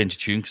already changed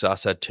the tune because I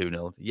said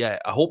 2-0. Yeah.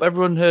 I hope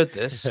everyone heard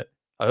this.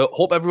 I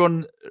hope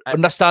everyone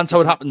understands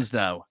how it happens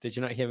now. Did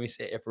you not hear me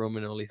say if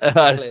Romagnoli?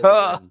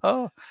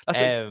 That's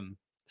it.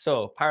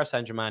 So Paris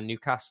Saint-Germain,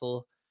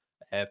 Newcastle.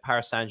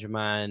 Paris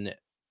Saint-Germain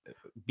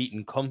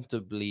beaten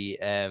comfortably.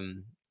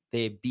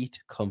 They beat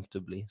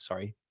comfortably.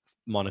 Sorry,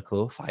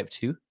 Monaco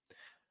 5-2.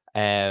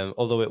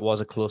 Although it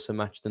was a closer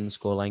match than the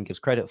scoreline gives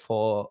credit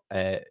for.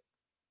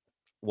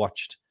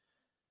 Watched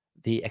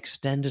the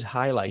extended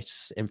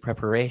highlights in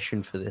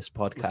preparation for this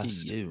podcast. Look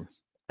at you.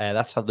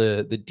 That's how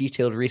the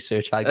detailed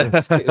research I go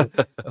to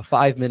a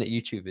 5-minute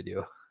YouTube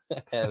video.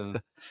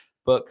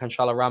 But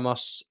Cancelo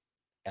Ramos,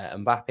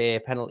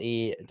 Mbappe,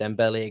 penalty,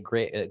 Dembele,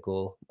 great at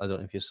goal. I don't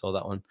know if you saw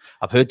that one.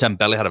 I've heard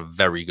Dembele had a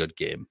very good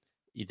game.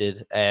 He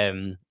did.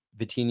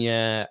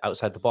 Vitinha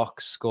outside the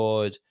box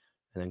scored,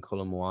 and then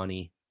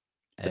Colomwani.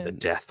 At the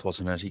death,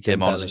 wasn't it? He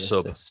came on as a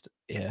sub. Assist.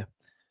 Yeah.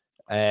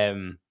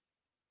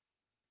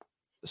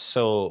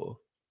 So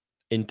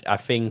I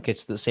think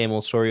it's the same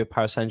old story of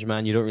Paris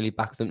Saint-Germain. You don't really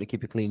back them to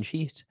keep a clean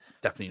sheet.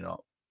 Definitely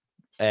not.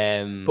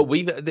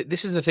 But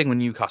this is the thing with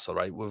Newcastle,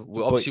 right?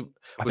 We obviously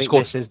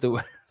scored.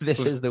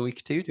 This is the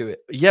week to do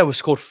it. Yeah, we've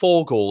scored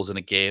 4 goals in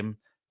a game.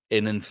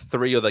 and in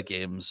 3 other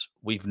games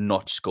we've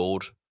not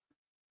scored.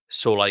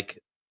 So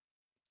like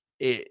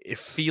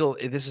this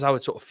is how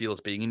it sort of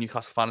feels being a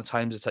Newcastle fan at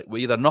times. It's like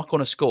we're either not going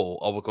to score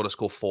or we're going to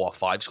score 4 or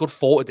 5. Scored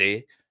 4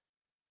 today,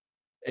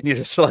 and you're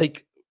just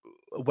like,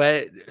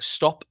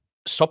 stop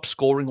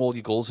scoring all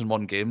your goals in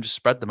one game. Just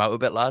spread them out a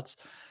bit, lads.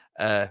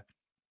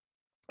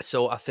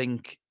 So I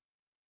think,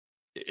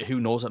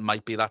 who knows, it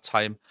might be that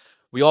time.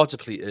 We are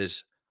depleted.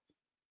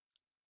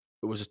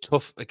 It was a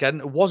tough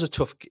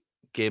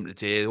game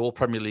today. All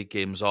Premier League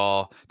games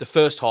are. The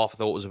first half I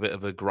thought was a bit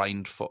of a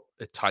grind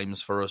at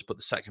times for us, but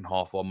the second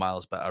half were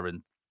miles better.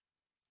 And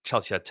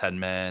Chelsea had 10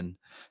 men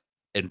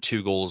and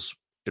 2 goals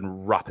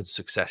in rapid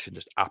succession,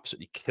 just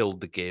absolutely killed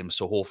the game.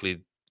 So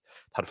hopefully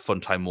had a fun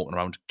time walking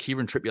around.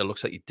 Kieran Trippier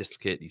looks like he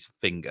dislocated his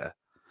finger.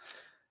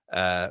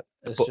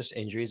 There's just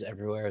injuries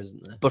everywhere,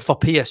 isn't there? But for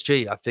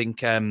PSG, I think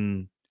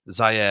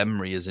Zaire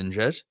Emery is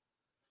injured.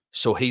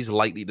 So he's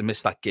likely to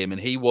miss that game.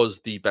 And he was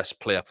the best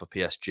player for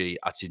PSG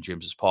at St.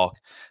 James's Park.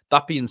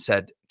 That being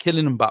said,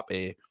 Kylian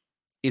Mbappe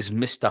is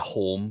Mr.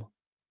 Home.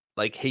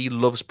 Like, he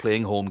loves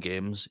playing home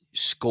games. He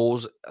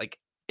scores like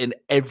in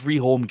every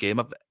home game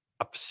I've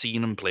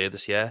seen him play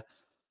this year.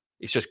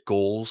 It's just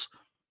goals.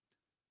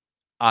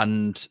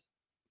 And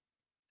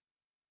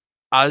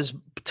as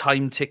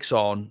time ticks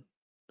on,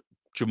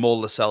 Jamal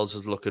Lascelles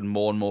is looking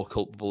more and more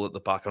culpable at the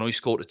back. I know he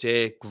scored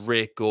today,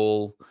 great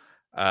goal.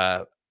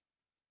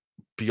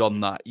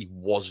 Beyond that, he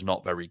was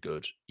not very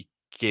good. He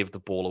gave the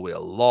ball away a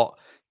lot,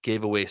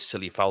 gave away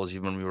silly fouls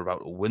even when we were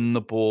about to win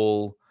the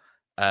ball.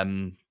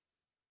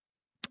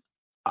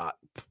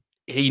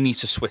 He needs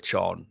to switch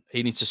on.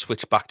 He needs to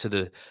switch back to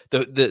the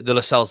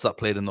Lascelles that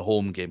played in the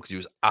home game, because he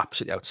was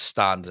absolutely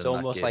outstanding. It's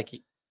almost like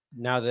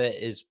now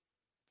that is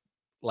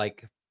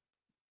like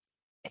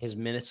his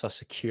minutes are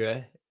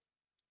secure.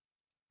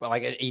 But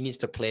like, he needs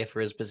to play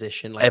for his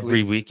position. Like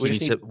every week, he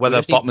needs to,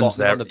 whether Botman's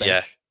there,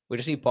 yeah. We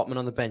just need Botman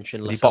on the bench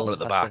and Botman at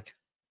the back.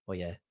 Well,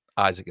 yeah.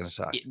 Isaac in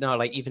attack. No,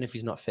 like, even if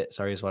he's not fit,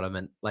 sorry, is what I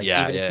meant. Like,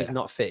 even if he's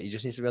not fit, he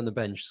just needs to be on the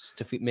bench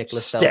to make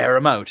Lascelles. Stare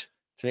him out.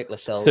 To make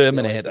Lascelles.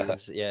 Terminator.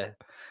 Yeah.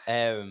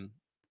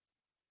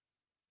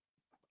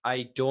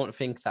 I don't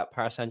think that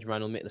Paris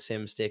Saint-Germain will make the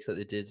same mistakes that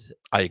they did.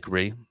 I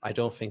agree. I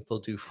don't think they'll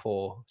do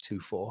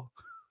 4-2-4.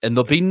 And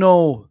there'll be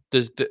no...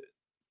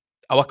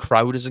 our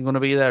crowd isn't going to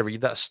be there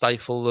either to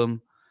stifle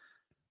them.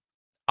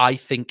 I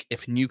think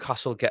if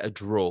Newcastle get a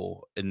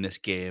draw in this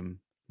game,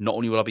 not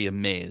only will I be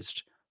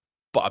amazed,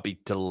 but I'd be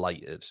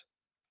delighted.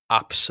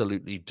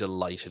 Absolutely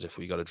delighted if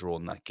we got a draw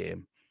in that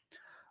game.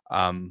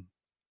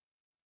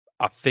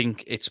 I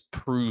think it's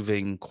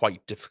proving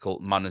quite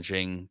difficult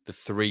managing the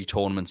 3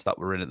 tournaments that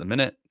we're in at the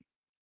minute.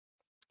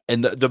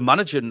 And the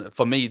managing,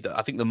 for me,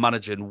 I think the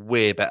managing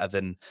way better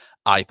than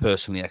I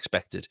personally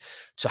expected.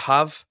 To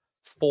have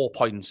 4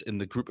 points in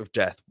the group of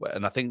death,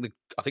 and I think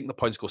the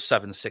points go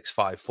 7, 6,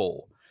 5,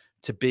 4.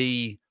 To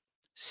be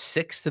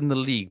 6th in the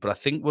league, but I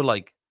think we're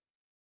like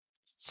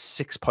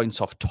 6 points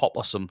off top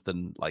or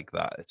something like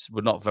that.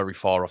 We're not very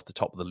far off the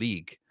top of the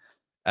league.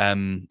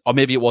 Or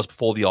maybe it was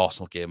before the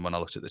Arsenal game when I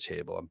looked at the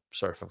table. I'm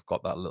sorry if I've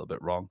got that a little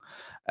bit wrong.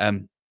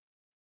 And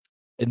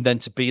then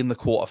to be in the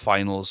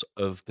quarterfinals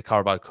of the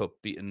Carabao Cup,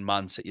 beating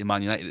Man City and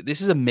Man United,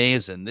 this is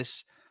amazing.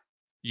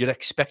 You'd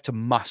expect a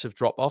massive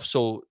drop off.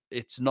 So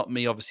it's not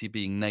me obviously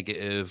being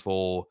negative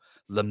or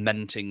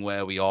lamenting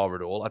where we are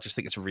at all. I just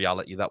think it's a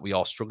reality that we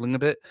are struggling a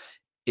bit,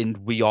 and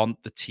we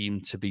aren't the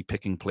team to be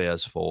picking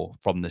players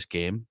from this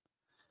game.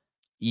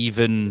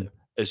 Even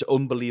as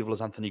unbelievable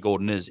as Anthony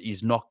Gordon is,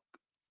 he's not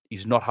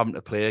having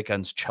to play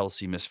against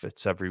Chelsea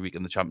misfits every week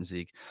in the Champions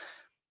League.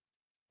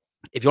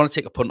 If you want to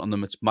take a punt on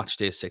them, it's match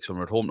day 6 when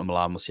we're at home to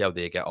Milan. We'll see how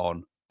they get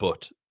on.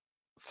 But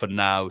for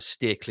now,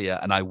 stay clear,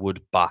 and I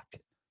would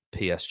back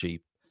PSG.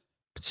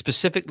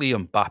 Specifically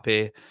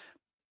Mbappe,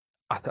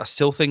 I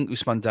still think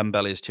Ousmane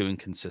Dembele is too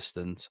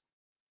inconsistent.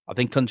 I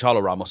think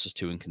Gonzalo Ramos is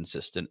too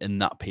inconsistent in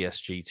that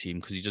PSG team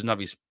because he doesn't have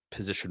his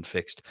position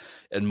fixed.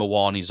 And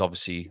Mawani's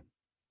obviously...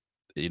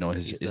 is he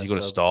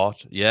going to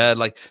start? Yeah,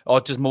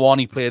 does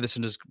Mawani play this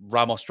and does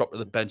Ramos drop to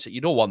the bench?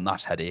 You don't want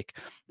that headache.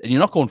 And you're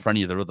not going for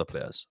any of their other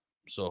players.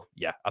 So,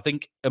 yeah, I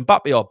think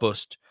Mbappe or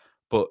bust.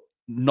 But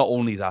not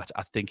only that,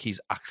 I think he's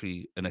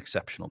actually an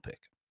exceptional pick.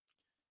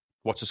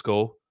 What's the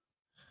score?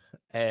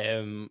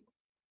 I'll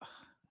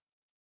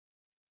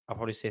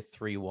probably say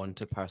 3-1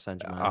 to Paris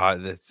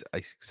Saint-Germain. That's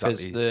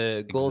exactly. Because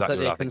the goals that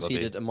they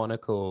conceded at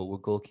Monaco were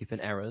goalkeeping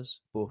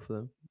errors, both of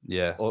them.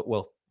 Yeah.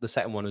 The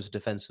second one was a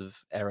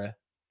defensive error.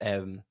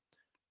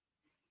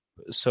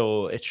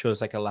 So it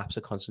shows like a lapse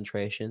of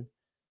concentration.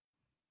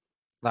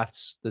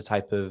 That's the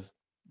type of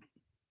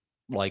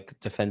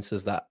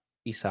defenses that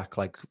Isak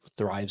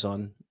thrives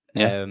on.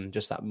 Yeah.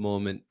 Just that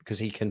moment, because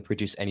he can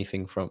produce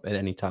anything from at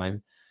any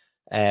time.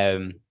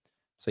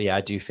 So yeah,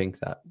 I do think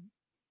that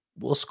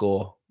we'll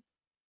score,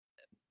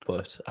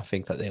 but I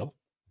think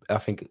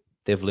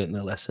they've learned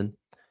their lesson.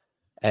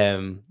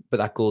 But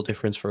that goal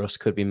difference for us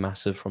could be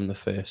massive from the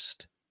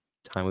first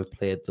time we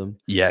played them.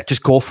 Yeah,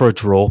 just go for a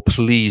draw.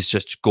 Please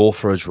just go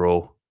for a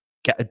draw.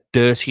 Get a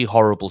dirty,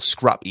 horrible,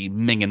 scrappy,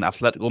 minging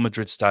Atletico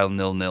Madrid style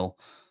 0-0.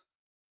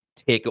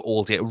 take it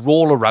all day,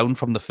 roll around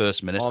from the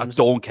first minute. Arms,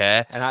 I don't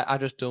care. And I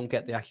just don't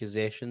get the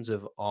accusations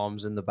of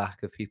arms in the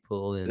back of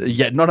people. And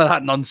Yeah, none of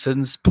that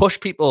nonsense. Push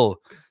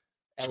people.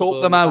 elbow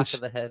Choke them in the out. back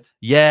of the head.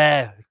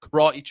 Yeah,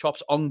 karate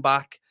chops on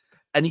back.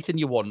 Anything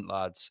you want,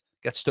 lads.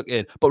 Get stuck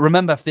in. But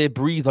remember, if they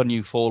breathe on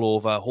you, fall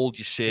over, hold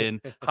your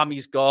shin,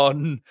 hammy's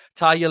gone,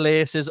 tie your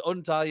laces,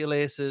 untie your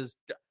laces,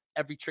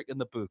 every trick in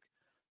the book.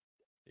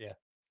 Yeah.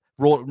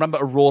 Remember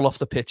to roll off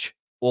the pitch,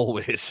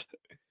 always.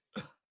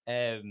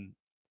 So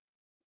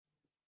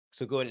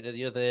going into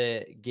the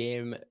other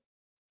game,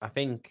 I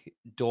think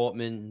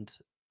Dortmund,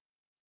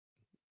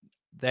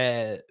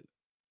 their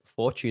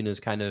fortune has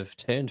kind of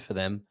turned for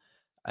them,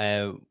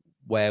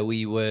 where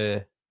we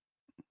were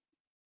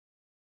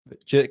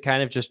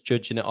kind of just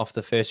judging it off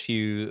the first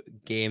few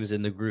games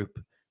in the group.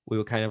 We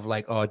were kind of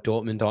like, oh,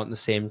 Dortmund aren't the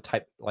same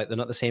type, like they're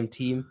not the same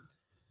team.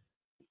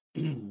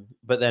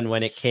 But then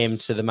when it came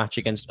to the match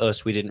against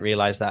us, we didn't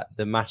realize that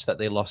the match that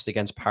they lost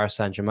against Paris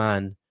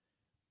Saint-Germain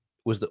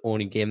was the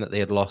only game that they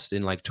had lost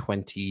in like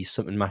 20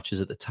 something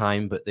matches at the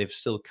time, but they've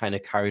still kind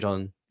of carried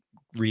on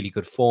really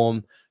good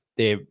form.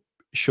 They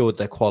showed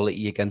their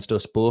quality against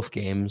us both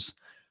games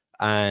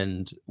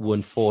and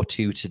won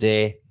 4-2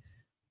 today.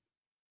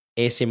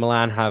 AC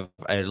Milan have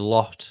a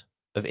lot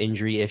of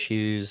injury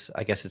issues.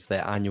 I guess it's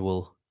their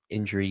annual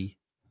injury.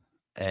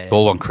 They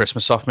all want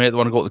Christmas off, mate. They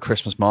want to go to the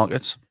Christmas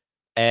markets.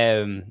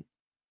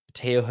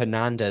 Theo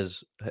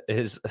Hernandez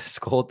has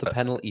scored the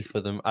penalty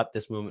for them at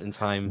this moment in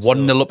time.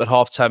 1-0 up at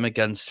half-time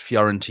against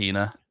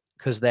Fiorentina.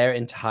 Because their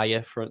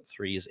entire front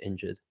three is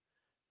injured.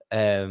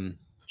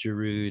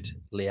 Giroud,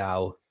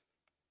 Leao,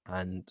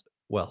 and,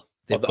 well...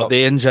 Are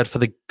they injured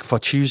for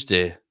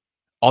Tuesday?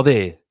 Are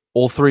they?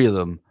 All three of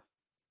them?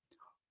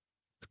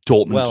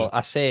 Dortmund. Well,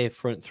 I say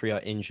front three are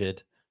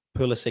injured.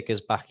 Pulisic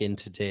is back in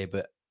today,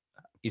 but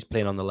he's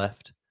playing on the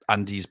left.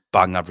 And he's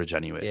bang average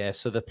anyway. Yeah,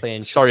 so they're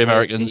playing... Sorry,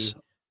 Americans.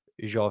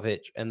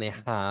 Jovic, and they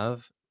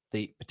have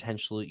the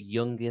potential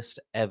youngest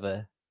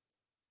ever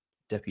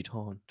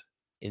debutant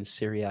in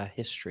Serie A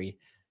history,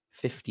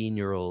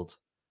 15-year-old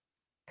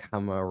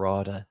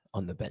Camarada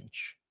on the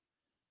bench.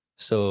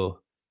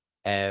 So,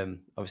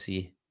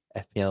 obviously,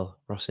 FPL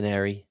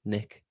Rossoneri,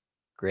 Nick,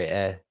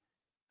 great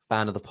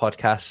fan of the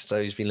podcast.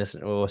 So he's been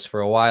listening to us for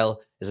a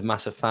while. Is a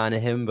massive fan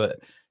of him, but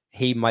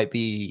he might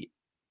be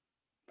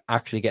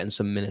actually getting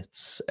some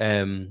minutes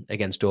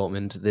against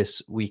Dortmund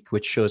this week,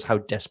 which shows how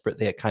desperate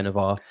they kind of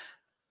are.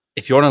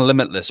 If you're on a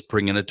limitless,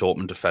 bring in a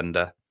Dortmund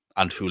defender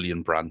and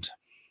Julian Brandt.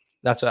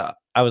 That's what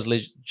I was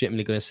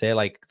legitimately going to say.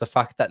 Like, the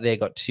fact that they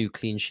got 2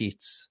 clean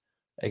sheets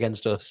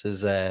against us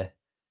is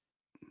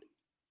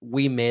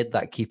we made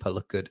that keeper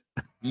look good.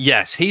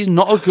 Yes, he's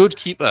not a good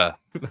keeper.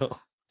 No.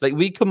 Like,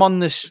 we come on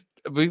this,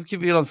 we've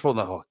been on front,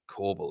 oh,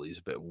 Corbel, he's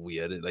a bit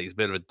weird. Like, he's a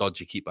bit of a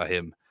dodgy keeper,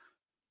 him.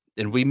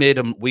 And we made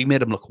him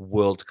look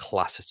world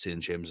class at St.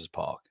 James's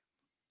Park.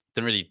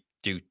 Didn't really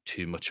do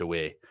too much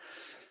away.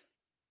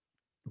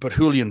 But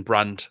Julian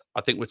Brandt,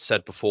 I think was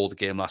said before the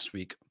game last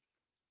week,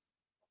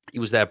 he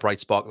was their bright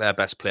spark, their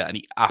best player, and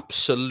he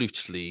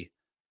absolutely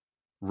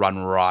ran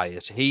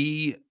riot.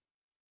 He,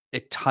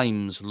 at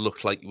times,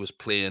 looked like he was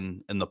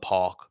playing in the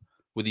park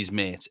with his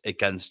mates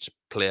against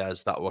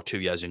players that were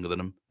 2 years younger than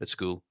him at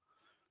school.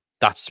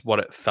 That's what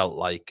it felt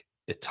like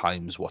at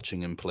times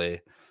watching him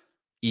play.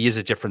 He is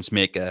a difference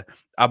maker.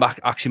 I've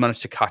actually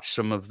managed to catch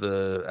some of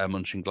the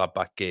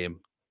Mönchengladbach game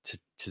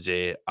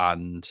today,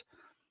 and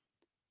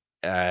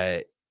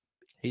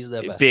he's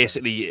their best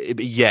basically,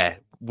 yeah,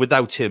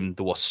 without him,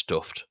 they were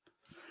stuffed.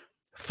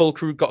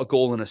 Fulkrug got a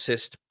goal and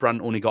assist.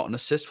 Brandt only got an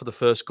assist for the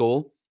first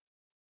goal,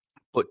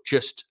 but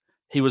just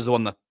he was the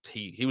one that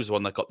he was the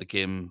one that got the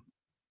game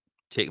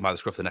taken by the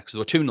scruff of the neck. So they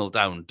were 2-0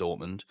 down,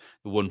 Dortmund.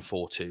 They won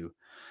 4-2.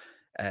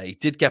 He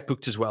did get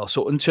booked as well.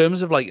 So in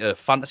terms of like a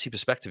fantasy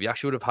perspective, he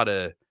actually would have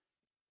had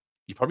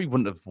you probably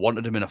wouldn't have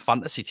wanted him in a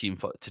fantasy team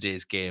for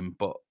today's game,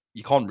 but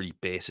you can't really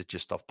base it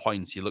just off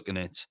points. You're looking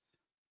at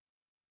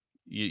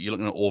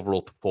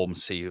overall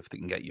performance, see if they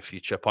can get you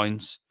future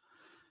points.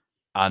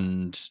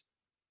 And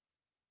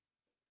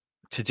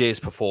today's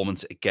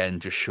performance again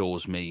just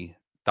shows me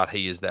that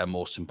he is their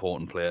most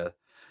important player.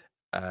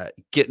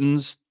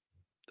 Gittins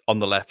on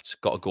the left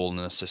got a goal and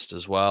an assist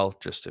as well,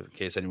 just in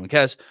case anyone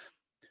cares.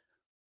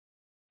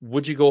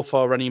 Would you go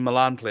for any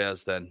Milan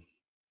players then?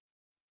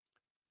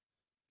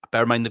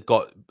 Bear in mind they've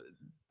got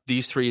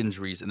these 3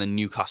 injuries and then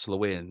Newcastle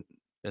away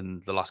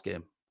in the last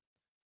game.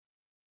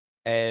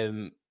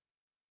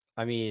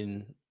 I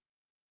mean,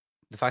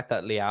 the fact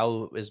that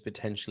Leao is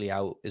potentially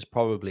out is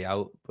probably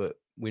out, but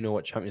we know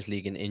what Champions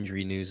League and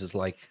injury news is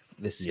like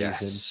this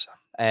season.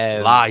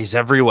 Lies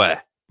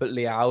everywhere. But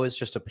Leao is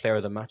just a player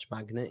of the match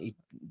magnet. He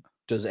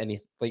does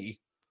anything, like he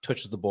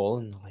touches the ball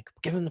and they're like,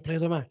 give him the player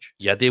of the match.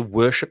 Yeah, they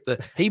worship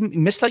he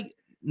missed like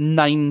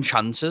 9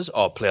 chances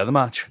or player of the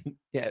match.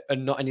 Yeah,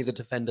 and not any of the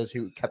defenders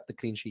who kept the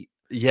clean sheet.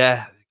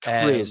 Yeah,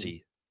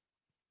 crazy.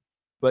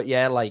 But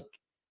yeah, like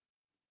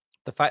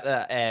the fact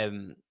that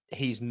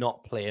he's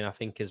not playing, I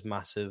think, is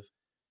massive.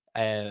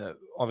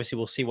 Obviously,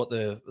 we'll see what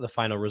the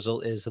final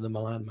result is of the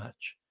Milan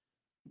match.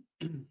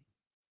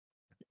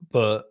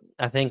 But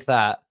I think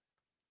that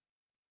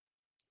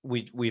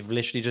we've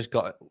literally just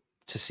got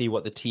to see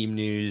what the team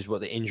news,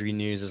 what the injury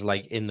news is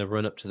like in the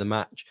run up to the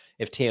match.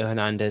 If Teo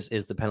Hernandez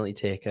is the penalty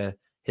taker,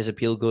 his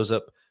appeal goes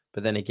up.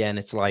 But then again,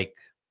 it's like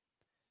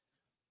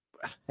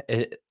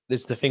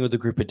it's the thing with the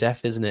group of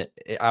death, isn't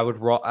it? I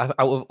would out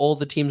of all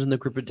the teams in the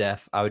group of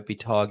death, I would be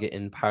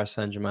targeting Paris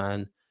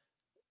Saint-Germain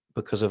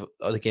because of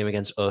the game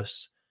against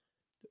us.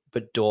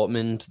 But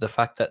Dortmund, the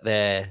fact that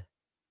they're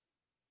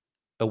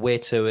away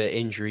to an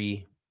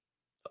injury,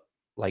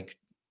 like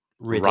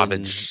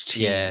ravaged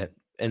team. Yeah,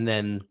 and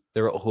then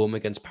they're at home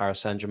against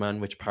Paris Saint-Germain,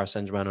 which Paris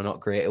Saint-Germain are not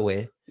great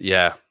away.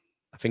 Yeah.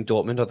 I think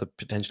Dortmund are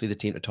potentially the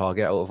team to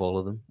target out of all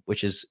of them,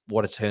 which is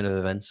what a turn of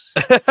events.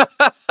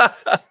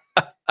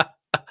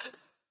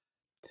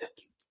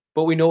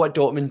 But we know what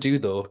Dortmund do,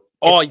 though.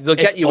 Oh, they'll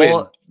get you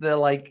in. They're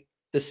like,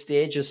 the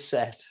stage is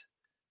set.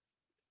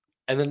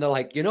 And then they're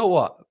like, you know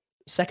what?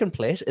 Second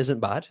place isn't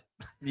bad.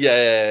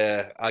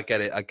 Yeah. I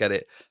get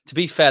it. To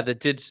be fair, they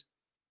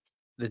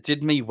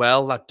did me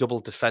well, that double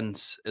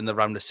defense in the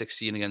round of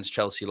 16 against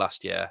Chelsea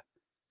last year,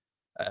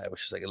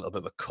 which is like a little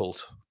bit of a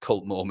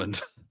cult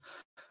moment.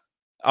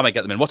 I might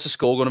get them in. What's the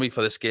score going to be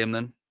for this game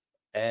then?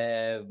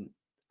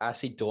 I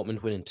see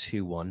Dortmund winning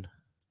 2-1.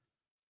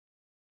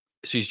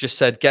 So he's just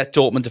said, get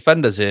Dortmund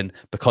defenders in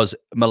because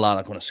Milan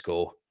are going to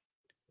score.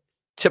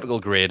 Typical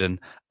grading.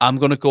 I'm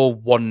going to go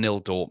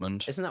 1-0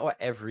 Dortmund. Isn't that what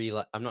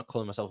I'm not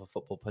calling myself a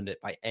football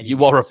pundit by any You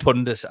means, are a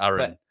pundit,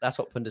 Aaron. But that's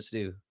what pundits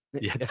do.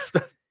 Yeah.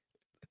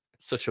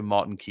 Such a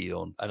Martin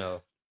Keown. I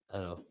know.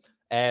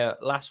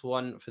 Last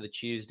one for the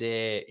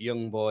Tuesday,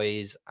 Young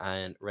Boys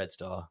and Red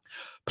Star.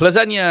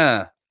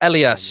 Plazenia.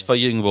 Elias for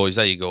Young Boys.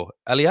 There you go.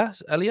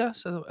 Elias? Elia?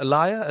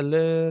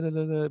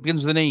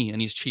 Begins with an E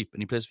and he's cheap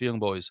and he plays for Young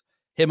Boys.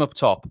 Him up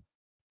top.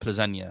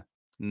 Plazenia.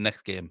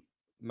 Next game.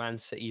 Man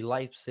City,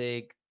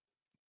 Leipzig.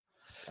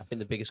 I think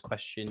the biggest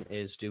question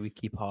is, do we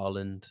keep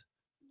Haaland?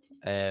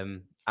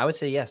 I would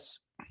say yes.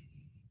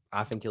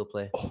 I think he'll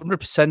play.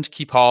 100%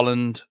 keep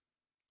Haaland.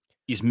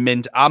 He's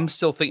mint. I'm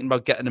still thinking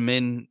about getting him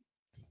in.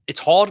 It's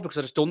hard because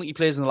I just don't think he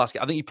plays in the last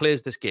game. I think he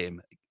plays this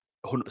game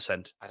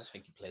 100%. I just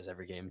think he plays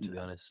every game, to be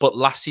honest. But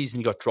last season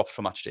he got dropped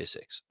for Matchday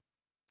 6.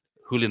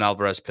 Julian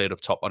Alvarez played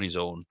up top on his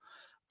own.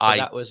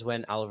 That was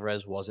when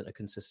Alvarez wasn't a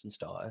consistent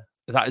starter.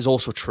 That is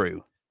also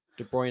true.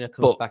 De Bruyne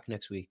comes back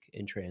next week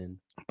in training.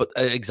 But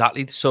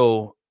exactly.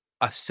 So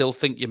I still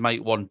think you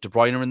might want De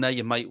Bruyne in there.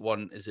 You might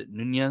want, is it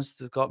Nunez?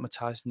 They've got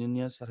Matthias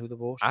Nunez. Is that who they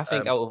bought? I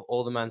think out of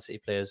all the Man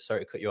City players, sorry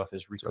to cut you off,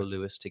 is Rico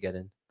Lewis to get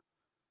in.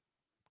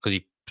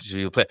 Because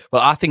he'll play.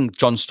 Well, I think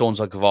John Stones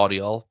like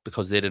Gvardiol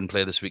because they didn't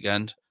play this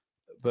weekend.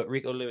 But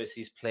Rico Lewis,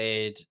 he's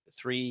played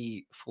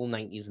 3 full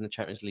 90s in the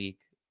Champions League.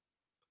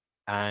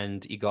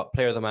 And he got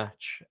player of the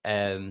match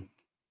in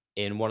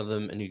one of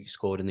them and he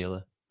scored in the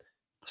other.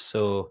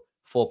 So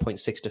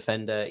 4.6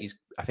 defender.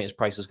 I think his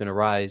price is going to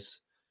rise.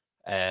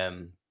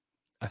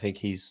 I think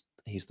he's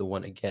the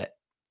one to get.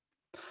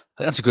 I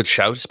think that's a good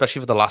shout, especially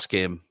for the last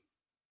game.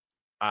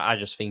 I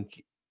just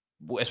think,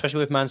 especially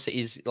with Man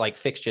City's like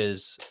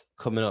fixtures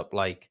coming up,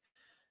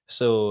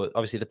 so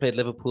obviously they played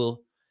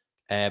Liverpool,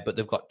 but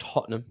they've got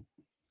Tottenham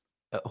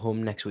at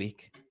home next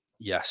week.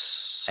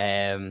 Yes.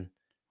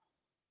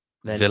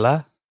 Then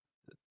Villa.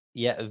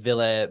 Yeah,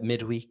 Villa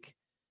midweek.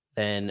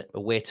 Then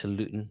away to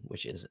Luton,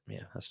 which is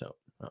that's not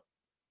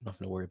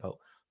nothing to worry about.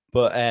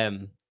 But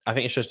I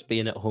think it's just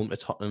being at home to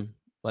Tottenham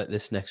like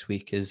this next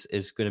week is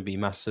going to be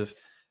massive.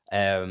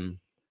 And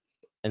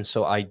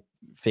so I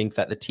think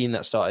that the team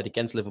that started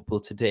against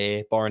Liverpool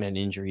today, barring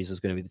any injuries, is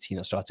going to be the team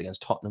that starts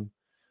against Tottenham.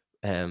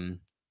 And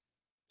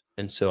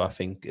so I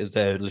think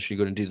they're literally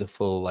going to do the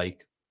full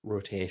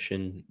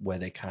rotation where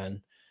they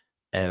can.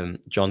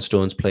 John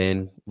Stones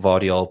playing,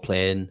 Gvardiol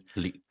playing,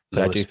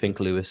 but I do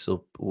think Lewis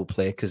will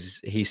play because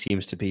he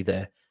seems to be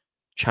the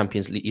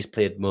Champions League. He's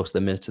played most of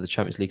the minutes of the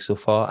Champions League so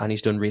far, and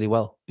he's done really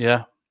well.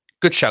 Yeah,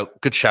 good shout.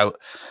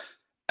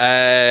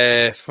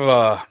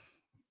 For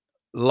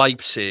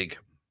Leipzig,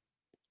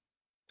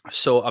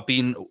 so I've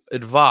been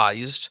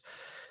advised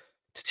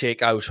to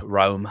take out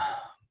Raum.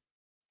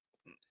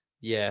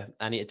 Yeah,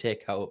 I need to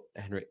take out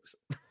Henriks.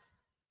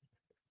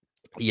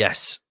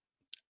 Yes.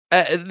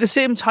 At the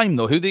same time,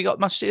 though, who they got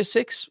Matchday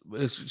 6?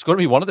 It's going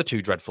to be one of the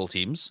two dreadful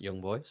teams. Young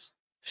Boys.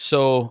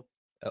 So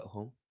at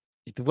home.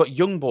 They've got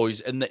Young Boys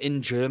and they're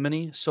in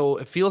Germany. So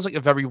it feels like a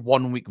very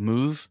 1 week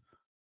move.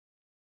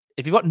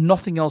 If you've got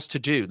nothing else to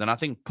do, then I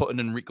think putting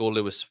Enrico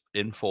Lewis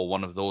in for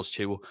one of those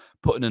two,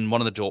 putting in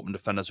one of the Dortmund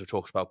defenders we've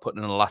talked about,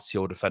 putting in a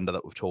Lazio defender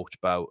that we've talked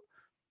about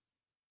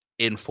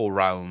in for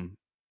Raum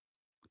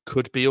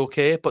could be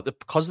okay. But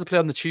because they play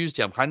on the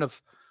Tuesday, I'm kind of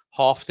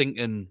half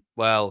thinking,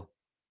 well,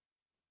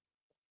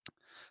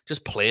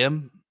 just play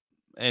him.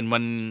 And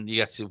when you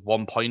get to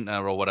 1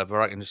 pointer or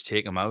whatever, I can just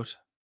take him out.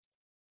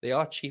 They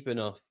are cheap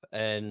enough,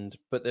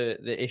 but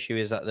the issue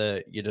is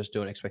that you just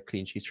don't expect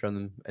clean sheets from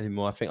them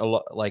anymore. I think a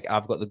lot,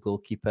 I've got the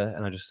goalkeeper,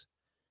 and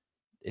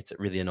it's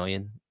really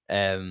annoying.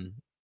 They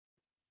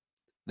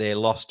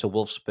lost to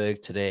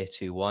Wolfsburg today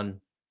 2-1.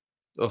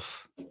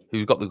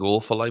 Who got the goal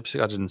for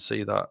Leipzig? I didn't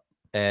see that.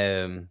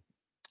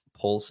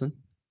 Paulson.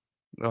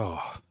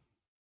 Oh,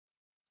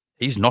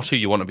 he's not who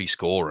you want to be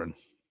scoring.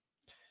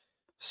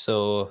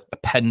 So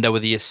Pender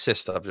with the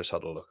assist. I've just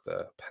had a look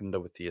there. Pender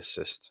with the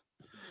assist.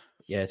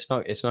 yeah,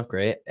 it's not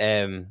great.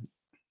 Now,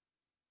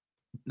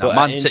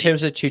 But in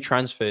terms of 2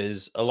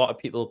 transfers, a lot of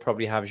people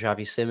probably have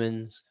Xavi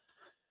Simons.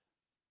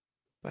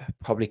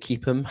 Probably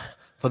keep him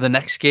for the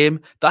next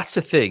game. That's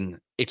the thing.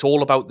 It's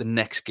all about the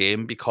next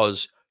game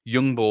because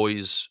young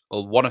boys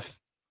will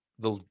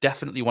they'll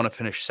definitely want to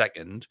finish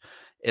second,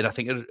 and I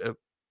think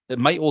it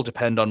might all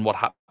depend on what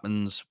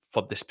happens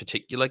for this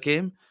particular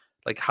game.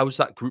 Like, how's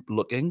that group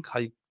looking?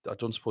 I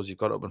don't suppose you've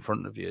got it up in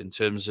front of you in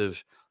terms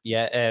of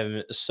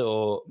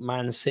so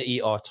Man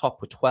City are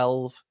top with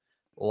 12,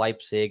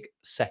 Leipzig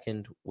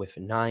second with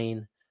 9,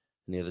 and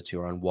the other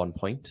 2 are on 1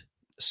 point.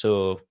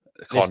 So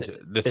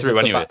they're through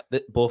anyway.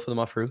 Both of them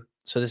are through.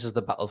 So this is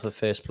the battle for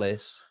first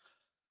place.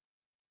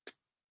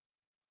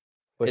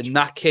 In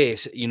that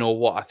case, you know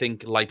what? I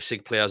think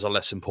Leipzig players are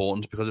less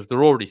important because if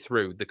they're already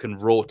through, they can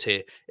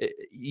rotate.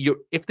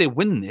 If they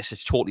win this,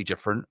 it's totally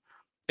different.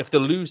 If they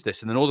lose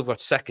this and then all they've got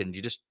second,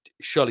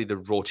 surely they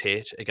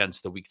rotate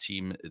against the weak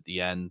team at the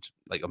end,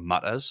 like it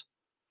matters,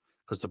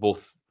 because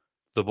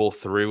they're both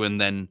through, and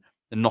then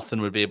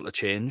nothing would be able to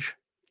change.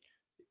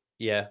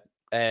 Yeah,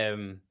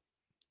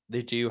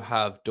 they do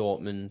have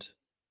Dortmund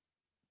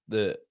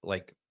 2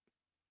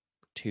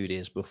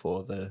 days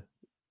before the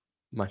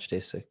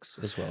Matchday 6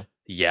 as well.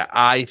 Yeah,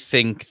 I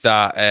think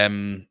that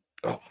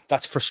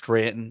that's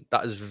frustrating.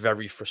 That is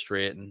very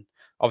frustrating.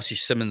 Obviously,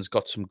 Simmons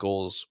got some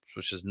goals,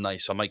 which is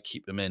nice. I might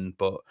keep him in,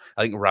 but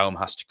I think Raum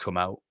has to come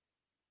out.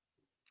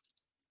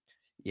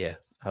 Yeah,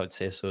 I would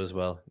say so as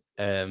well.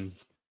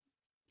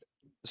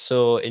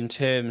 So in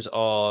terms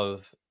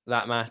of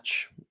that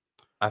match,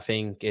 I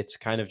think it's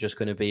kind of just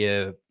going to be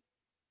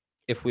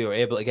if we were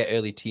able to get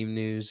early team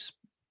news,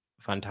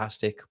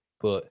 fantastic.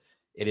 But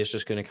it is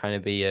just going to kind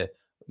of be a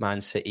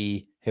Man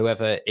City,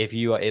 whoever, if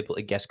you are able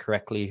to guess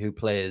correctly who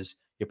plays,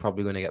 you're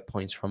probably going to get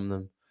points from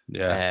them.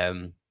 Yeah.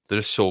 They're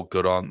just so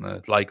good, aren't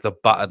they? Like, they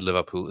battered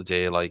Liverpool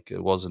today. Like,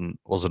 it wasn't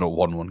a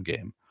 1-1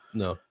 game.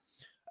 No.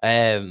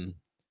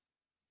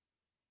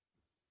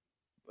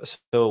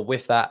 So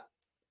with that,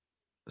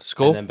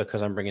 score. And then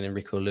because I'm bringing in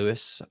Rico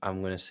Lewis,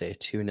 I'm going to say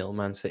 2-0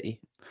 Man City.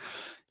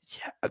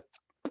 Yeah,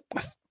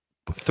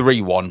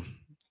 3-1.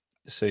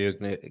 So you're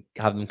going to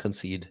have them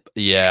concede.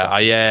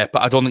 Yeah,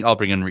 but I don't think I'll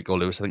bring in Rico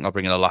Lewis. I think I'll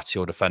bring in a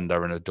Lazio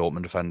defender and a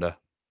Dortmund defender.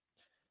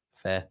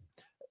 Fair.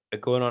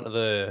 Going on to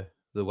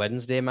the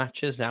Wednesday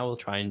matches now, we'll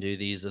try and do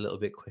these a little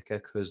bit quicker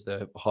because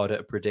they're harder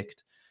to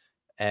predict.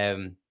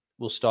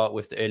 We'll start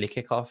with the early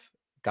kickoff.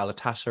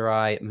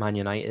 Galatasaray, Man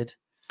United.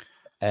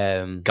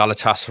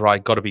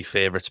 Galatasaray got to be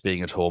favourites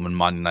being at home, and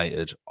Man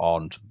United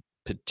aren't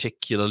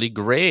particularly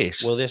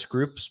great. Well, this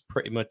group's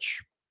pretty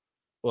much...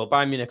 Well,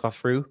 Bayern Munich are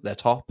through. They're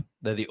top.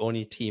 They're the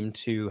only team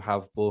to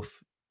have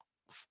both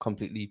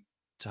completely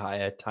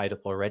tied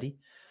up already.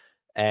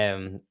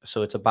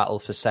 So it's a battle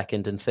for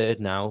second and third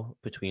now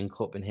between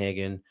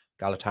Copenhagen,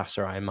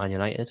 Galatasaray, and Man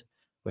United,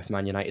 with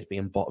Man United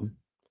being bottom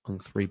on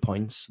 3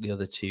 points, the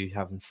other 2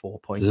 having 4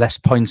 points. Less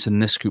points in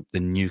this group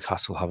than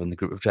Newcastle have in the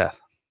group of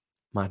death.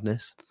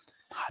 Madness.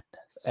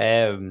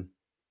 But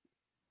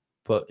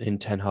in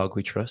Ten Hag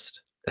we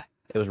trust.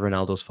 It was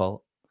Ronaldo's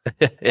fault.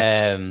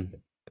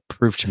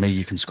 Prove to me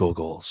you can score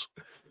goals.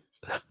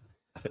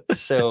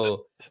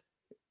 So,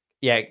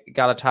 yeah,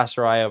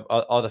 Galatasaray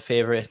are the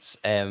favourites.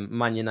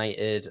 Man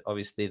United,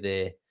 obviously,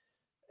 they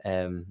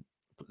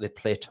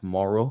play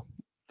tomorrow.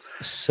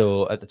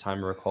 So, at the time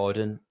of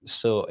recording,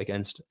 so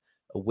against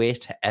away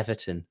to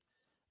Everton.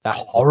 That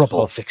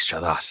horrible fixture,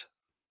 that.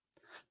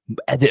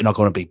 Everton are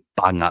going to be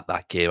bang at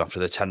that game after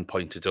the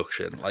 10-point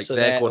deduction. Like, so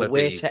they're going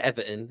away to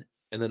Everton,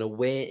 and then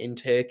away in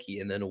Turkey,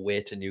 and then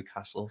away to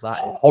Newcastle. That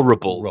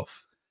horrible,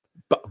 rough.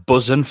 But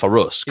buzzing for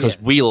us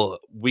because we'll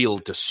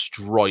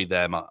destroy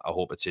them. I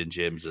hope it's in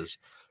James's.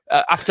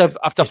 After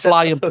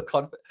flying,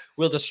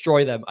 we'll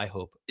destroy them. I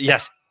hope.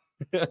 Yes,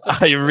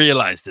 I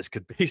realise this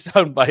could be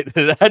soundbite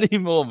at any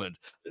moment.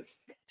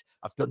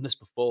 I've done this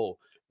before.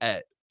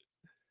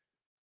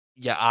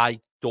 Yeah, I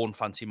don't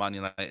fancy Man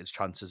United's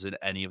chances in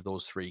any of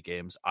those 3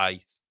 games.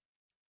 I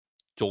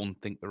don't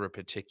think they're a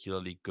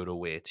particularly good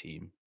away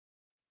team.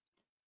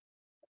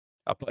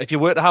 If you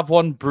were to have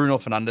one, Bruno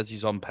Fernandes,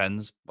 he's on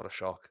pens. What a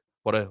shock!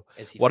 What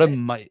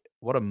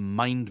a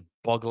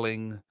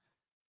mind-boggling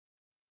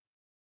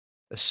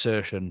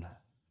assertion.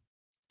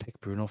 Pick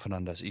Bruno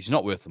Fernandes. He's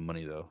not worth the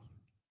money though.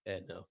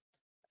 No.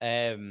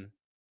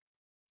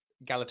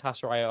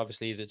 Galatasaray,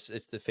 obviously,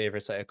 it's the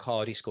favourites. Like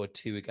Icardi scored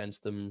 2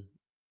 against them.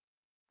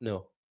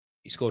 No,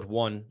 he scored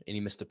 1 and he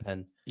missed a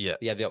pen. Yeah,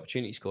 he had the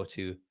opportunity to score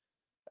 2,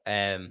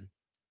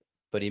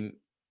 but he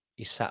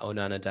sat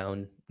Onana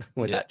down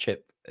with that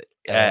chip.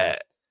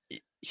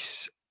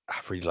 I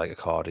really like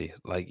Icardi.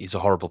 Like, he's a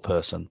horrible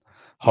person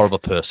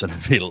in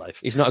real life.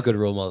 He's not a good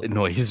role model.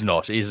 No, he's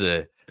not. He's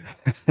a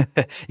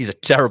he's a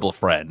terrible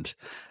friend.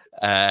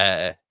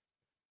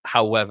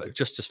 However,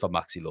 justice for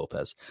Maxi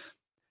Lopez,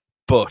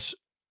 but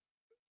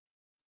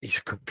he's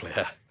a good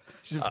player.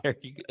 He's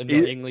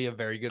annoyingly a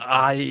very good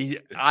player.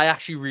 I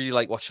actually really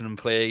like watching him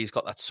play. He's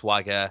got that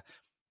swagger,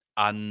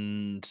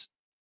 and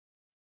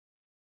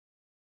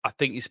I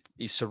think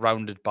he's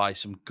surrounded by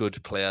some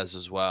good players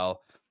as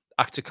well.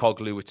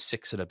 Aktakoglu at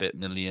 6 and a bit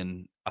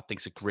million, I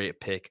think, is a great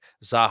pick.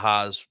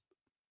 Zaha's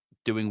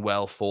doing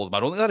well for them. I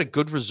don't think they had a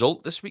good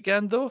result this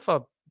weekend, though, if I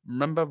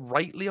remember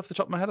rightly off the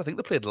top of my head. I think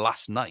they played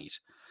last night.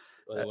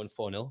 Well, they won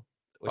 4-0,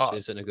 which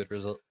isn't a good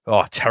result.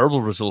 Oh,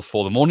 terrible result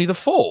for them. Only the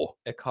 4.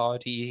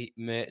 Icardi,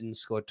 Mertens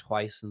scored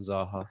twice, and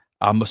Zaha.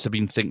 I must have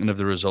been thinking of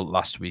the result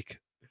last week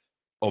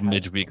or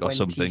midweek or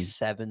something.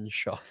 27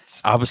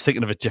 shots. I was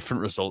thinking of a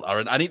different result,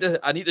 Aaron. I need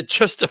to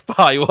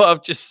justify what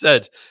I've just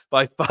said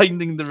by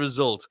finding the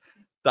result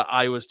that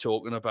I was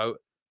talking about.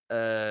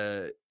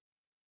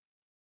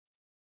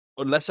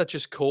 Unless I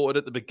just caught it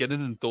at the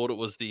beginning and thought it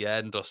was the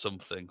end or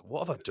something.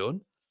 What have I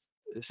done?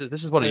 This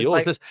is one of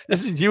yours. Like,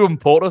 this is you and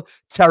Porto.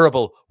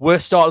 Terrible.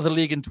 Worst start of the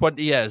league in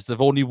 20 years.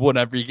 They've only won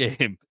every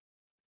game.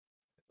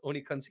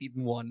 Only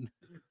conceding 1.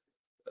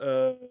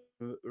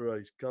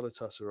 Right.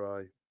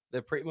 Galatasaray.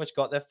 They've pretty much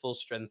got their full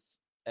strength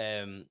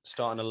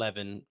starting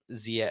 11.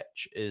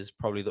 Ziyech is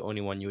probably the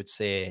only one you would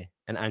say,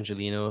 and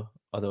Angelino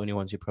are the only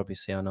ones you probably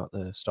say are not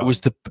the start.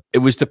 It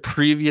was the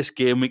previous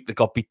game week that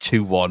got beat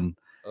 2-1.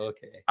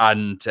 Okay.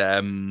 And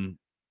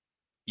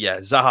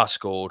Zaha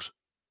scored.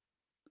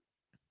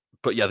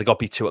 But yeah, they got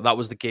beat 2. That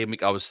was the game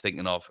week I was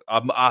thinking of.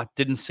 I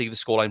didn't see the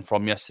scoreline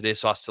from yesterday,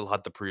 so I still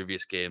had the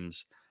previous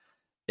games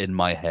in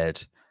my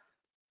head.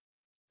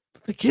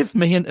 Forgive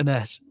me,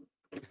 internet.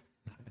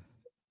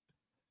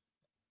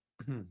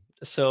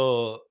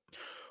 So,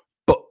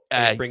 but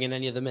bringing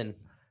any of them in?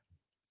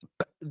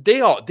 They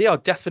are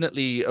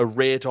definitely a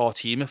radar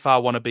team if I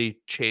want to be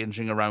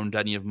changing around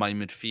any of my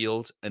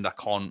midfield, and I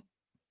can't.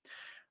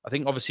 I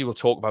think obviously we'll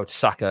talk about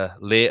Saka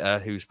later,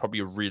 who's probably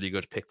a really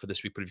good pick for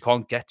this week. But if you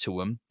can't get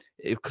to him,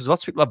 because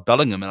lots of people have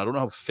Bellingham, and I don't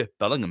know how fit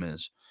Bellingham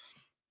is.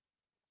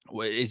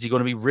 Is he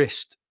going to be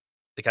risked?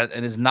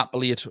 And is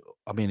Napoli at?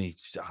 I mean,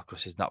 of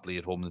course, is Napoli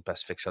at home the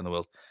best fixture in the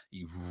world?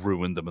 He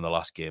ruined them in the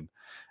last game,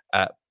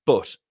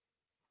 but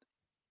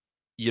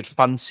you'd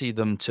fancy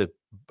them to.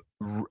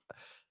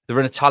 They're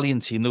an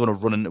Italian team. They're going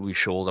to run into his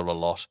shoulder a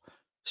lot.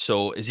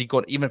 So is he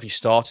going? Even if he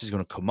starts, he's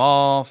going to come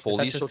off. Is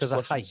that just because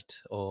of height,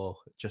 or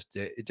just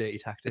dirty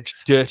tactics?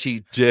 It's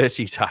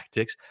dirty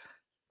tactics.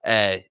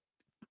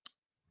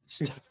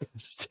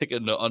 Stick a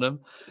nut on him,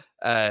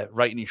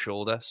 right in his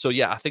shoulder. So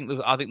yeah, I think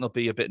they'll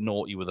be a bit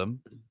naughty with him.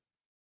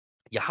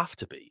 You have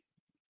to be.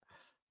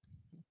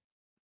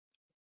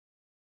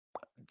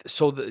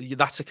 So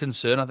that's a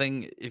concern. I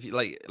think if you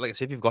like I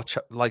say, if you've got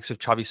likes of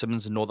Xavi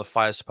Simons and know the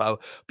firepower,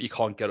 but you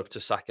can't get up to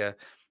Saka,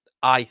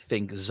 I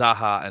think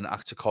Zaha and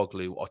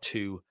Aktakoglu are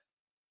 2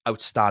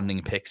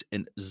 outstanding picks,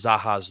 and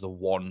Zaha's the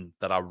one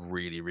that I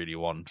really, really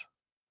want.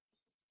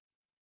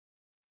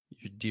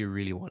 Do you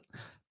really want?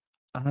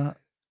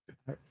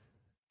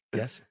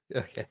 Yes.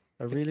 Okay.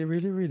 I really,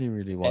 really, really,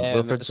 really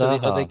want. So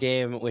the other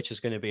game, which is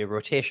going to be a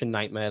rotation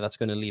nightmare, that's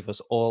going to leave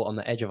us all on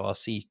the edge of our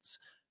seats.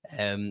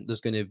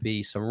 There's going to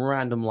be some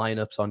random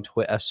lineups on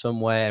Twitter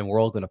somewhere, and we're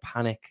all going to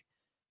panic.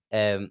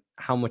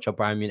 How much are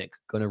Bayern Munich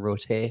going to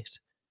rotate?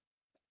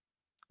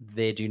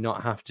 They do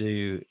not have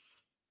to.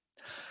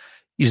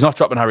 He's not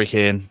dropping Harry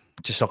Kane.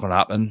 Just not going to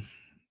happen.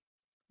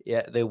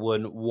 Yeah, they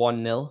won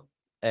 1-0.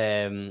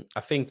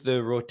 I think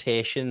the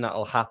rotation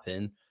that'll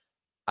happen,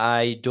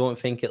 I don't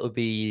think it'll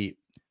be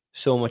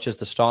so much as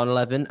the starting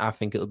 11. I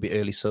think it'll be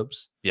early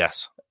subs.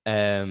 Yes.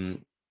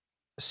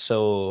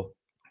 So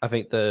I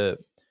think so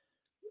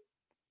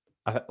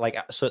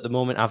at the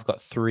moment I've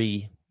got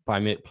 3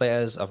 Bayern Munich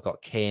players. I've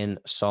got Kane,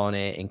 Sane,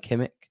 and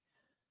Kimmich.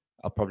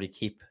 I'll probably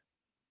keep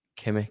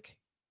Kimmich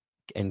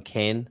and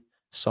Kane.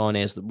 Sane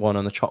is the one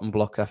on the chopping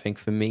block, I think,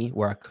 for me,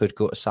 where I could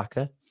go to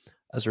Saka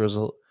as a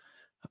result.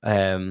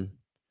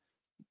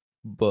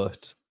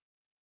 But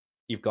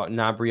you've got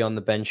Gnabry on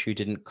the bench who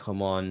didn't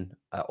come on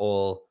at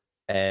all.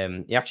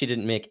 He actually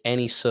didn't make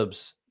any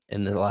subs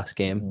in the last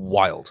game.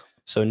 Wild.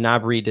 So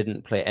Gnabry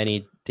didn't play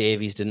any.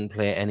 Davies didn't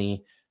play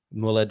any.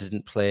 Muller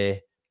didn't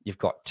play. You've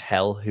got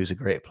Tell, who's a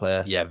great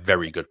player. Yeah,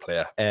 very good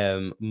player.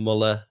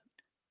 Muller.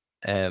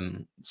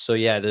 So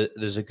yeah,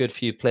 there's a good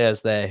few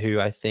players there who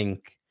I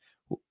think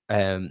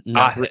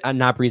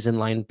Gnabry's in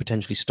line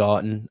potentially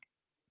starting.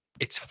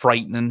 It's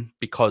frightening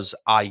because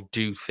I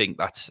do think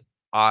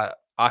I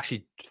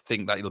actually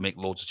think that he'll make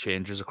loads of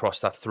changes across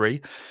that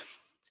 3.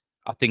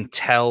 I think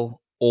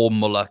Tell or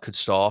Muller could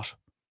start,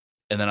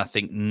 and then I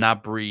think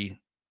Gnabry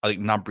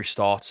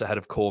starts ahead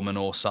of Coleman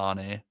or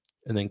Sane.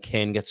 And then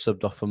Kane gets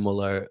subbed off for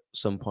Muller at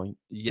some point.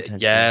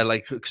 Yeah,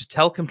 like because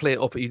Tell can play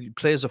up. He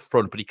plays up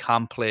front, but he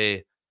can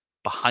play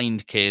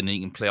behind Kane, and he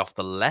can play off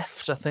the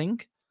left, I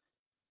think.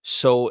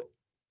 So,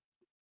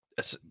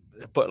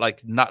 but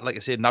like I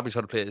said, Gnabry's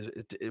got to play.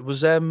 It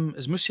was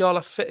is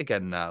Musiala fit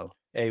again now?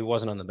 Yeah, he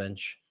wasn't on the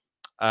bench.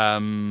 But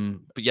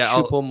yeah,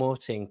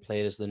 Choupo-Moting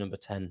played as the number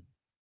 10.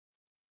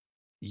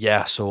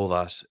 Yeah, I saw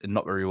that.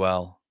 Not very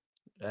well.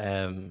 I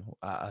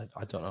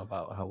don't know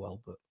about how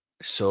well, but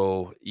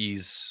so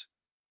he's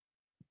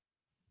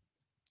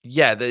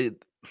yeah,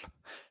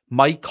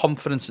 my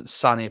confidence in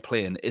Sané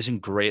playing isn't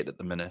great at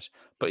the minute.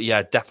 But yeah,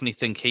 I definitely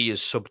think he is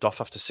subbed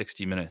off after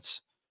 60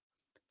 minutes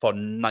for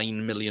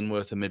 9 million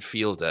worth of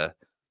midfielder.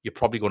 You're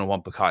probably going to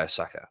want Bukayo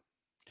Saka.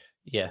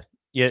 Yeah.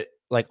 Yeah.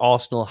 Like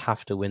Arsenal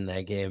have to win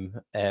their game.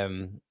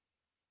 Bayern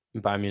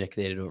Munich,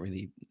 they don't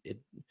really.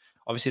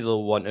 Obviously,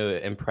 they'll want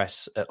to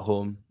impress at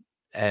home,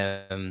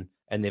 and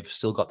they've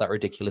still got that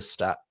ridiculous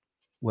stat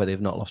where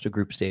they've not lost a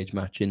group stage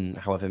match in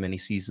however many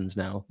seasons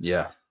now.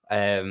 Yeah.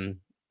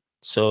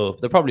 So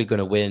they're probably going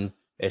to win.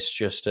 It's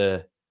just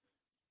and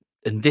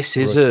this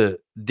is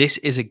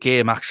a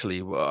game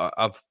actually where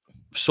I've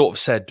sort of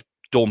said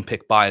don't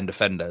pick Bayern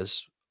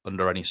defenders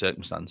under any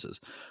circumstances,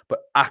 but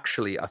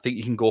actually I think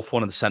you can go for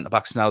one of the centre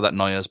backs now that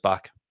Neuer's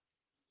back.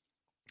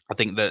 I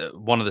think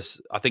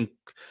that I think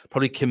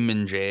probably Kim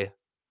Min-jae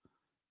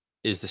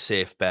is the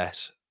safe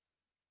bet,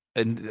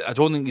 and I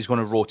don't think he's going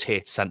to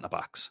rotate centre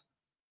backs.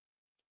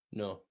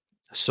 No.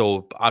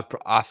 So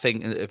I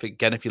think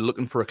if you're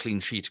looking for a clean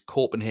sheet,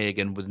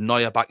 Copenhagen with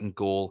Neuer back in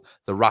goal,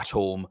 the rat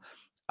home,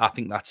 I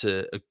think that's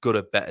a good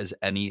a bet as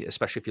any,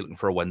 especially if you're looking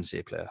for a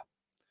Wednesday player.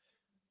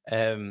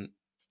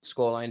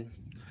 Scoreline.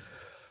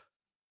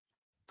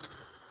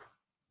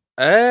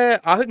 I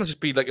think it'll just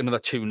be like another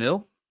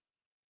 2-0.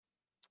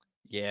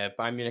 Yeah,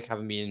 Bayern Munich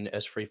haven't been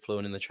as free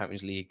flowing in the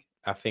Champions League.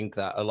 I think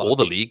that a lot or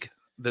the league.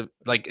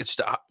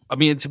 I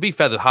mean, to be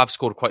fair, they have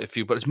scored quite a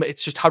few, but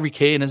it's just Harry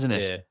Kane, isn't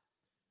it?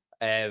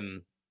 Yeah.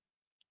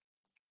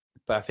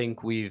 But I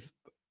think we've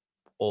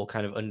all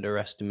kind of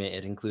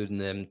underestimated, including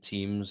them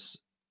teams,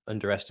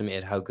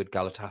 underestimated how good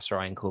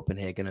Galatasaray and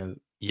Copenhagen are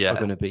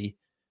going to be.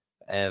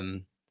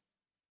 And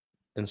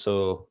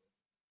so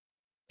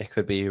it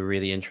could be a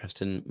really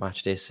interesting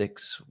match day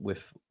 6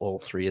 with all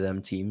three of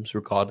them teams,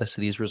 regardless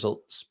of these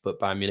results. But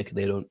Bayern Munich,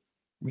 they don't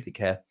really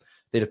care.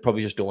 They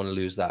probably just don't want to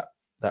lose that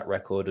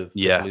record of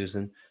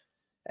losing.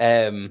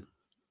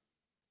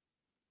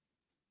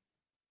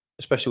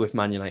 Especially with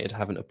Man United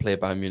having to play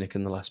Bayern Munich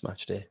in the last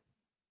match day.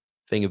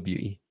 Thing of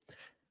beauty.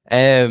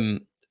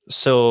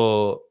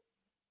 So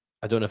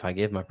I don't know if I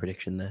gave my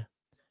prediction there.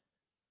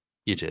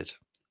 You did.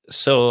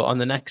 So on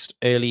the next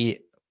early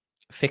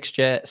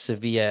fixture,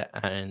 Sevilla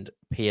and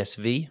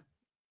PSV.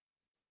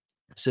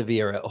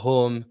 Sevilla at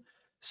home.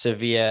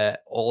 Sevilla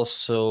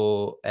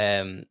also,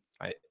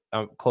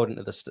 according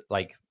to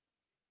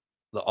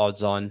the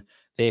odds on,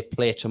 they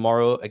play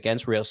tomorrow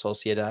against Real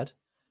Sociedad.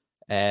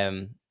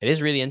 It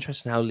is really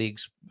interesting how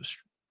leagues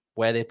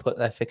where they put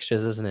their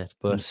fixtures, isn't it?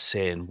 But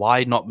insane.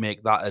 Why not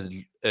make that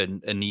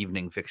an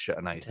evening fixture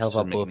tonight? To help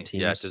out both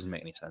teams. Yeah, it doesn't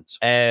make any sense.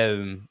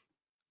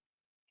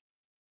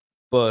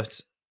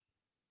 But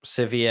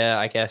Sevilla,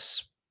 I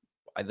guess,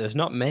 there's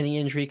not many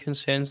injury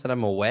concerns that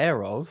I'm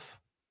aware of.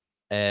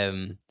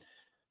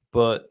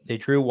 But they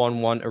drew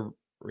 1-1 at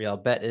Real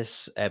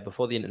Betis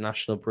before the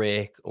international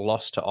break,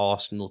 lost to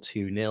Arsenal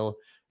 2-0,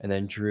 and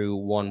then drew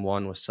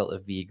 1-1 with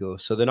Celta Vigo.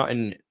 So they're not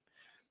in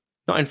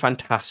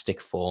fantastic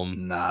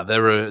form. Nah,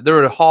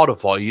 they're a hard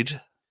avoid.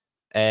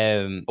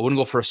 I wouldn't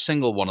go for a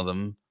single one of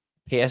them.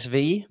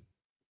 PSV,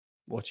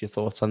 what's your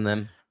thoughts on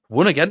them?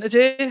 Won again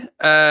today.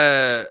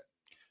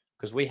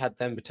 Because we had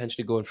them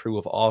potentially going through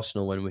with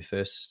Arsenal when we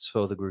first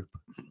saw the group.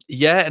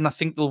 Yeah, and I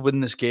think they'll win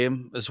this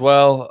game as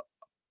well.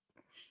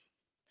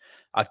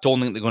 I don't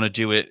think they're going to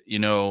do it,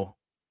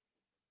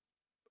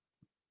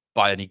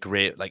 by any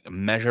great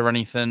measure or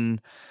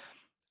anything.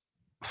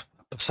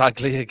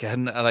 Sadly,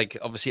 again,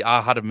 obviously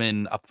I had him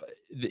in.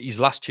 His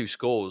last 2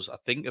 scores, I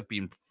think, have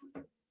been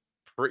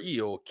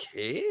pretty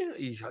okay.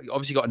 He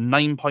obviously got a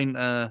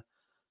 9-pointer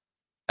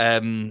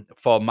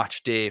for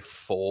match day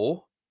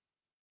 4.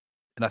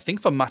 And I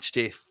think for match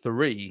day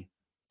 3,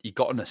 he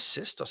got an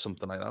assist or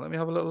something like that. Let me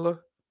have a little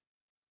look.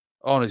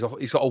 Oh, no,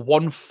 he's got a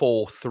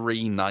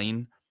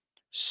 1-4-3-9.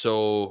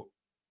 So,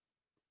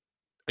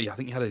 yeah, I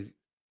think he had a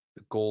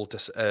goal,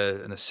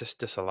 an assist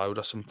disallowed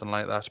or something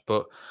like that.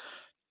 But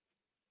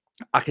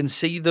I can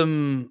see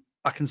them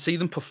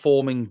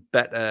performing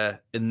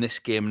better in this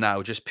game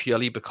now, just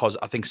purely because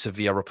I think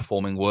Sevilla are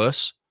performing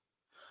worse.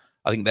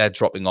 I think they're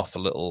dropping off a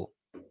little.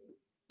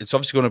 It's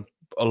obviously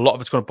a lot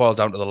of it's going to boil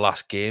down to the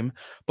last game.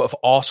 But if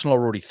Arsenal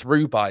are already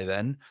through by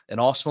then, and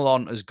Arsenal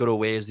aren't as good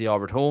away as they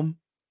are at home,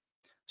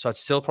 so I'd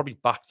still probably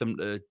back them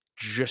to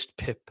just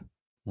pip.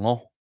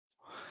 No.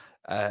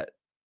 But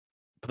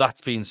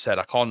that's being said,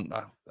 I can't.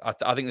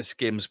 I think this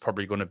game is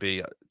probably going to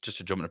be, just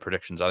to jump into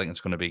predictions, I think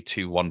it's going to be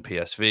 2-1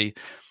 PSV.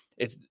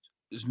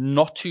 There's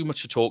not too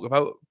much to talk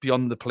about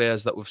beyond the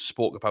players that we've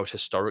spoke about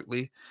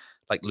historically,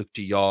 like Luke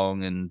de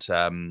Jong and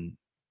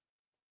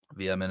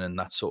Veerman and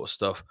that sort of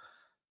stuff.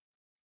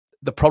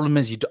 The problem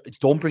is you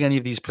don't bring any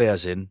of these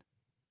players in.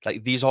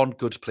 These aren't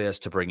good players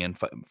to bring in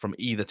from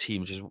either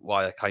team, which is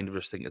why I kind of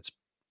just think it's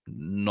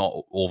not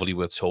overly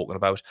worth talking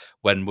about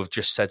when we've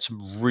just said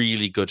some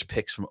really good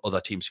picks from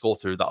other teams to go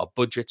through that are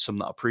budget, some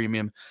that are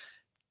premium.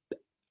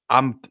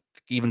 I'm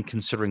even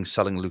considering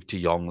selling Luke de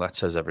Jong. That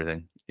says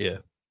everything. Yeah.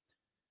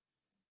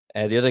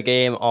 The other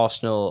game,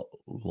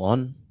 Arsenal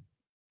won.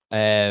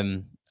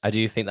 I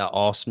do think that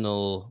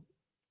Arsenal,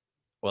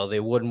 they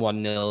won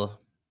 1-0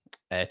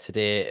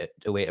 today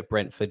away at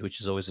Brentford,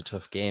 which is always a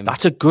tough game.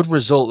 That's a good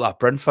result. That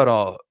Brentford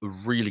are a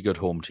really good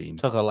home team.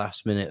 Took a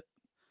last minute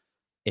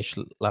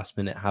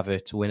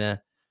Havertz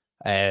winner.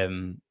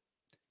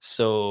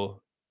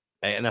 So,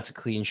 and that's a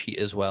clean sheet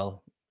as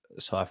well.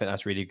 So I think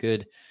that's really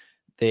good.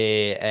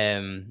 They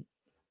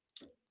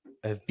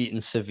have beaten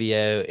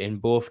Sevilla in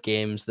both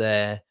games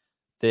there.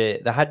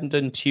 They hadn't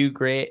done too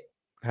great.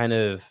 Kind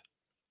of,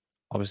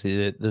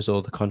 obviously, there's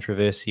all the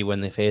controversy when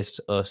they faced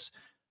us,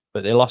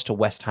 but they lost to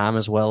West Ham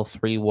as well,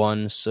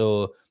 3-1.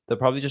 So they're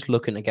probably just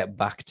looking to get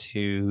back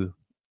to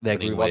their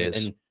Winning group.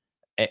 ways.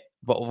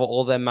 But of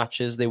all their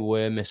matches, they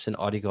were missing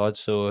Odegaard.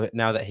 So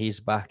now that he's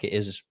back,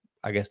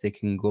 I guess they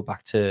can go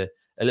back to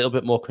a little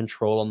bit more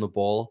control on the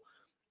ball.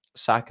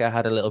 Saka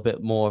had a little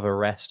bit more of a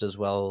rest as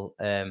well.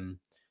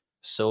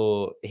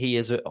 So he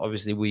is,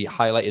 obviously, we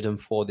highlighted him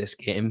for this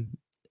game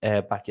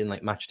back in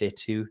like Matchday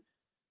 2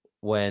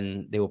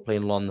 when they were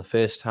playing Lon the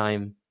first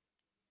time.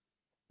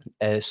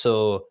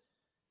 So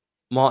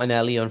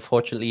Martinelli,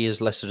 unfortunately, is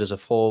listed as a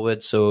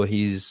forward. So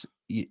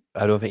I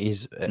don't think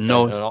he's an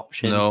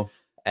option. No.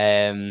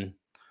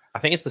 I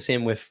think it's the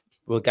same with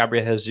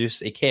Gabriel Jesus.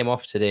 He came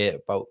off today,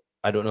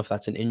 I don't know if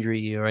that's an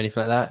injury or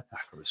anything like that.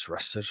 It was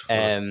rested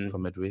for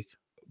midweek.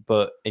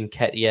 But in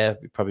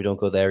Nketiah, we probably don't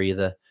go there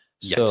either.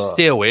 Yeah, So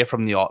stay away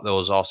from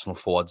those Arsenal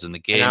forwards in the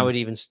game. And I would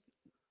even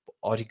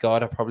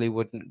Odegaard, I probably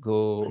wouldn't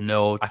go.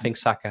 No, I think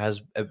Saka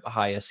has a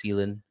higher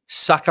ceiling.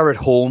 Saka at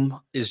home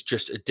is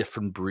just a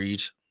different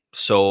breed.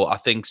 So I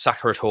think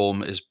Saka at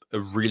home is a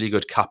really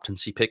good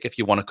captaincy pick if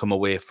you want to come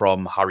away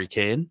from Harry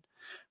Kane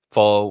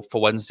for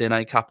Wednesday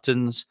night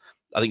captains.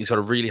 I think he's got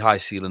a really high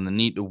ceiling. They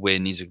need to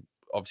win. He's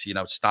obviously an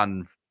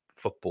outstanding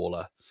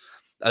footballer.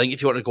 I think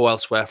if you want to go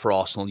elsewhere for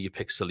Arsenal, you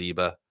pick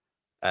Saliba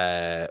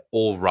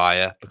or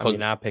Raya. Because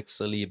I picked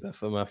Saliba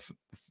for my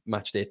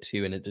Matchday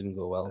 2 and it didn't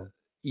go well.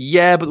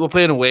 Yeah, but we're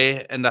playing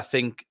away, and I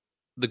think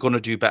they're going to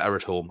do better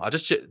at home.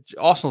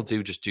 Arsenal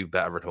do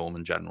better at home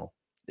in general.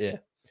 Yeah.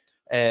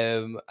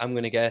 I'm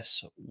going to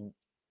guess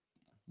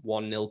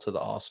 1-0 to the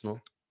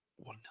Arsenal.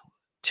 1-0.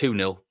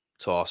 2-0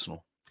 to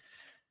Arsenal.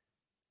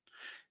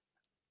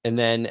 And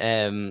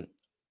then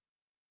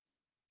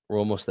we're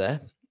almost there.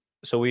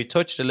 So we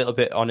touched a little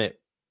bit on it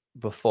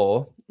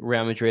before.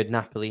 Real Madrid,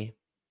 Napoli.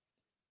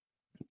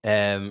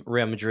 Real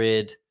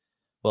Madrid,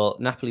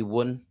 Napoli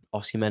won.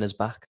 Osimhen is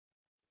back.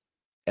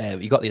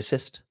 He got the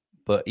assist,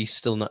 but he's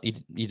still not. He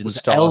didn't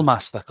start.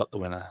 Elmas that got the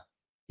winner.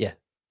 Yeah.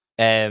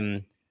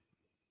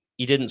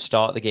 He didn't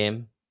start the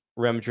game.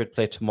 Real Madrid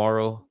play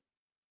tomorrow,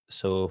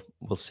 so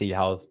we'll see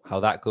how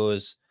that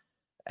goes.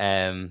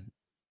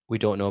 We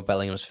don't know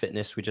Bellingham's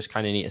fitness. We just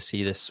kind of need to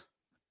see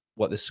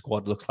what this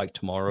squad looks like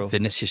tomorrow.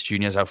 Vinicius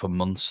Junior's out for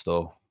months,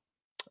 though.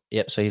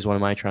 Yep, so he's one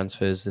of my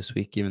transfers this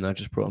week, even though I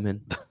just brought him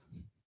in.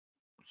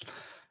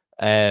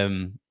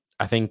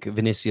 I think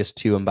Vinicius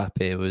to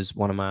Mbappe was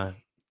one of my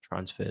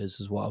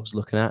transfers, is what I was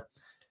looking at.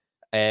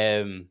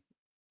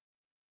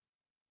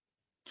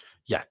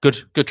 Yeah,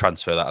 good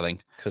transfer, that, I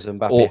think. Because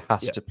Mbappe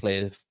has to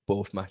play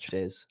both match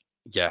days.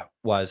 Yeah.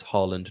 Whereas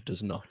Haaland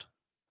does not.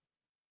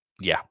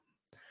 Yeah.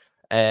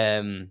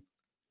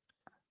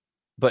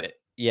 But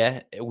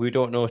yeah, we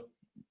don't know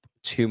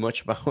too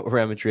much about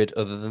Real Madrid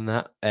other than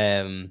that.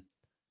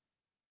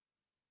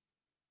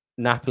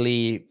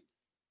 Napoli,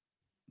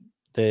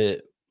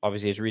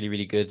 obviously it's really,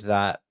 really good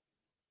that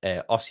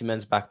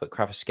Osimhen's back, but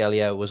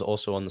Kvaratskhelia was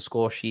also on the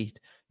score sheet.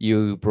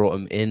 You brought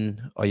him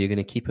in. Are you going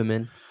to keep him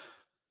in?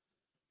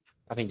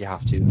 I think you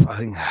have to. I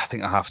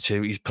think I have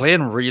to. He's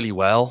playing really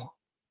well.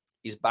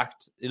 He's back.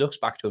 He looks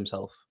back to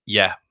himself.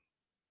 Yeah.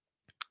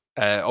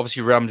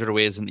 Obviously, Real Madrid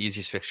away isn't the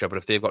easiest fixture, but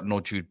if they've got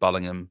no Jude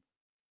Bellingham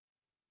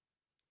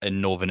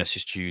and no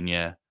Vinicius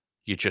Junior,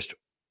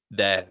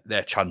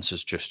 their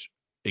chances just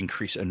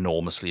increase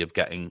enormously of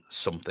getting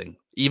something.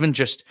 Even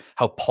just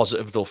how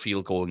positive they'll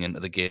feel going into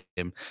the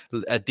game.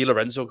 Di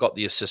Lorenzo got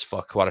the assist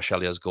for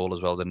Kvaratskhelia goal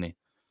as well, didn't he?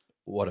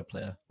 What a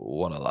player!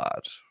 What a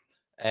lad!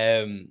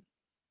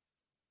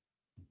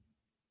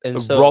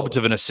 And robbed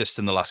of an assist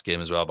in the last game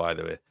as well, by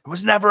the way. It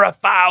was never a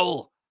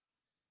foul.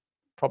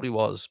 Probably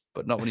was,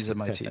 but not when he's in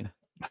my team.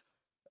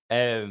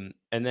 And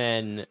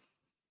then,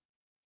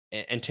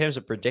 in terms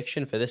of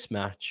prediction for this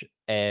match,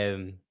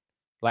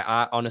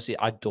 I honestly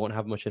don't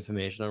have much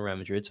information on Real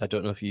Madrid, so I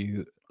don't know if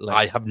you.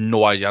 I have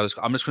no idea. I'm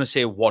just going to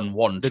say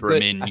 1-1 to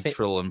remain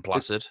neutral and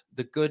placid.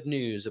 The good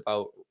news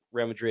about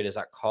Real Madrid is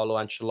that Carlo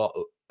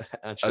Ancelotti,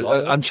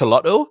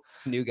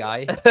 new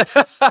guy,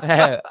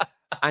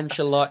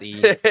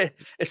 Ancelotti.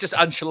 It's just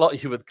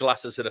Ancelotti with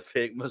glasses and a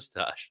fake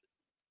mustache.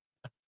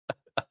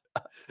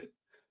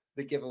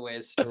 The giveaway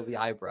is still the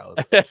eyebrows.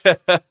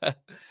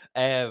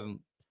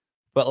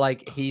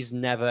 But he's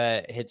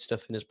never hid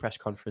stuff in his press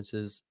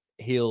conferences.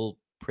 He'll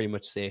pretty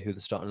much say who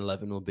the starting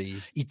 11 will be.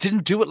 He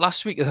didn't do it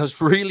last week. That was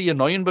really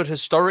annoying, but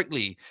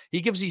historically,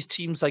 he gives these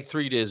teams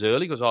 3 days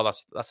early. He goes, oh,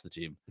 that's the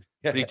team.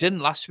 But he didn't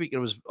last week. It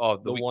was the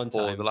week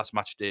before, the last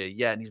match day.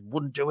 Yeah, and he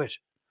wouldn't do it.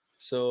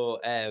 So,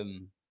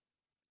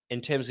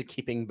 in terms of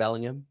keeping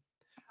Bellingham,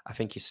 I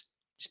think you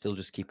still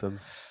just keep him.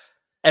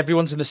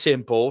 everyone's in the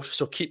same boat,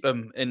 so keep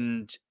them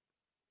and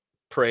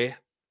pray.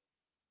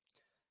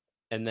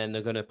 And then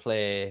they're going to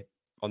play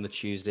on the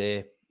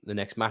Tuesday, the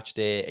next match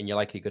day, and you're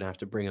likely going to have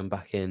to bring them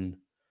back in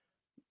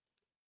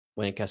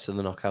when it gets to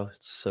the knockouts.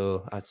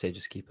 So I'd say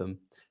just keep them.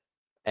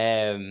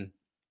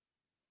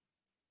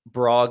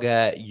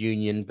 Braga,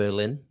 Union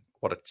Berlin.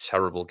 What a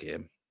terrible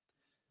game.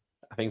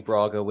 I think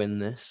Braga win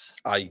this.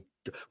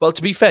 Well,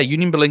 to be fair,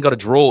 Union Berlin got a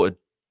draw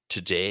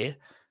today.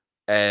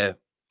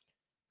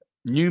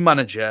 New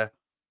manager.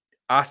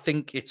 I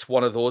think it's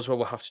one of those where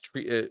we'll have to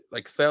treat it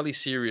like fairly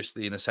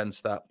seriously in a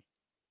sense that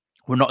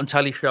we're not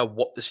entirely sure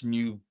what this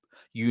new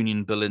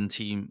Union Berlin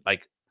team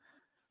like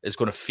is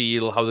going to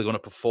feel, how they're going to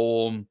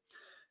perform.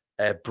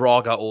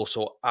 Braga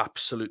also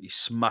absolutely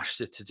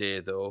smashed it today,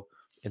 though.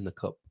 In the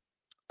cup.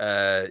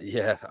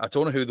 Yeah, I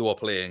don't know who they were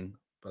playing,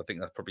 but I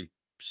think that probably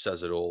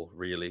says it all,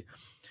 really.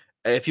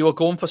 If you were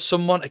going for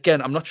someone,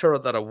 again, I'm not sure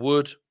that I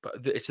would,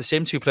 but it's the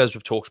same two players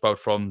we've talked about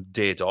from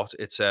day dot.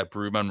 It's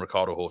Bruma and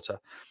Ricardo Horta.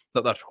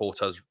 Not that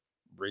Horta's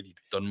really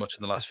done much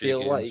in the last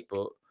few games,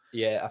 but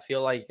yeah, I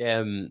feel like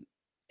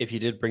if you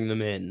did bring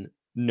them in,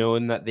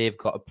 knowing that they've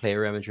got to play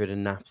Real Madrid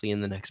and Napoli in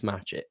the next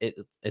match,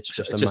 it's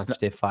just a match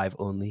day 5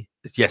 only.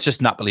 Yeah, it's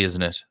just Napoli,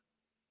 isn't it?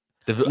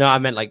 No, I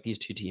meant like these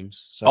two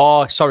teams. So.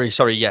 Oh, sorry.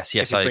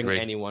 Yes, I agree.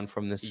 Anyone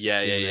from this?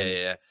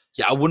 Yeah.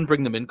 I wouldn't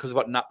bring them in because of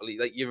what Napoli.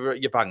 Like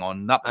you bang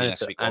on Napoli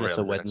next week, and it's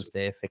a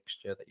Wednesday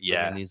fixture that you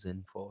bring these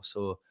in for.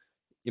 So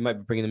you might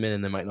be bringing them in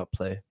and they might not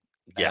play.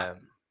 Yeah,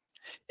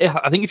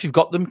 I think if you've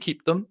got them,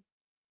 keep them.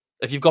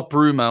 If you've got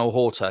Bruma or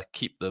Horta,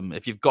 keep them.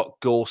 If you've got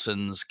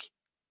Gorsons,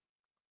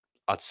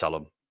 I'd sell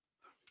them.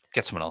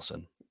 Get someone else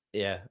in.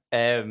 Yeah.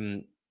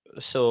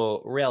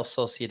 So Real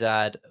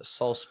Sociedad,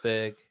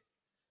 Salzburg,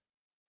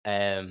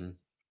 and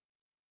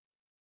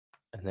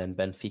then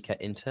Benfica,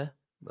 Inter.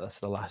 That's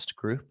the last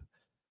group.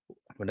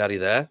 We're nearly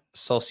there.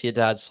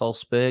 Sociedad,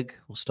 Salzburg.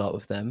 We'll start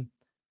with them.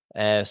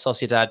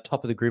 Sociedad,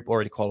 top of the group,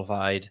 already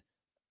qualified.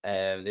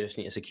 They just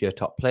need to secure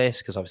top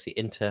place because obviously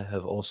Inter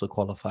have also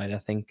qualified, I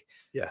think.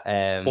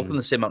 Yeah. Both on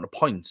the same amount of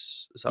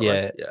points. Is that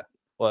right? Yeah.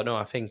 Well, no,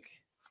 I think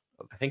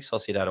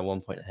Sociedad are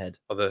 1 point ahead.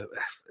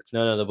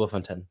 No, they're both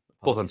on 10.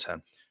 Both on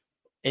 10.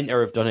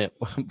 Inter have done it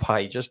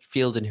by just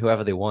fielding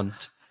whoever they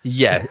want.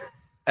 Yeah.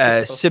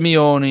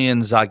 Simeone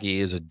and Zaghi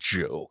is a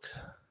joke.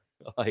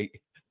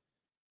 Like,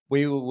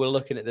 we were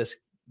looking at this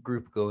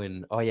group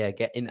going, oh yeah,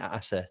 get into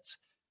assets.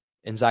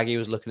 And Zaghi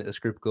was looking at this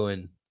group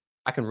going,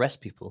 I can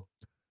rest people.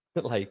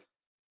 Like,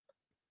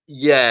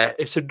 yeah,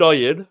 it's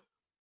annoying.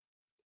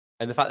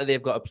 And the fact that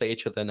they've got to play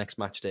each other next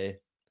match day.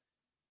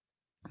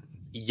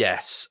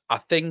 Yes, I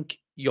think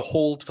you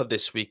hold for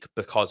this week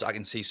because I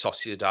can see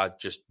Sociedad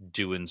just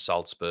doing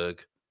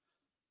Salzburg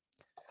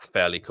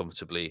fairly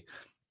comfortably.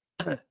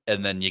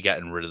 And then you're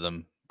getting rid of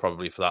them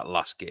probably for that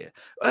last game.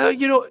 That'd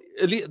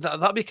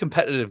be a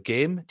competitive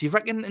game. Do you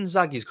reckon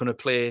Inzaghi's going to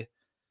play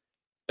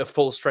a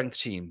full strength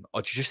team?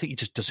 Or do you just think he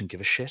just doesn't give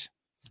a shit?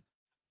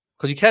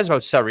 Because he cares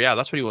about Serie A.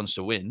 That's what he wants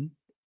to win.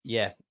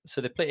 Yeah.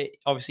 So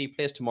he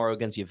plays tomorrow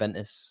against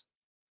Juventus.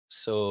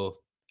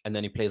 And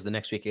then he plays the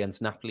next week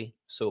against Napoli.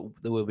 So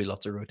there will be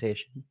lots of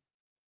rotation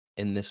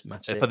in this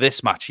match. For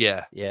this match,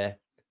 yeah. Yeah.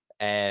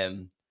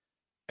 And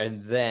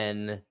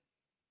then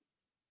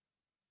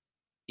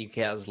he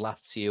has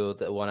Lazio,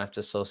 the one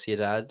after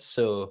Sociedad.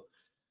 So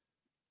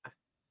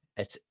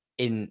it's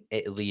in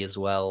Italy as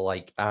well.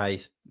 Like,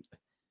 I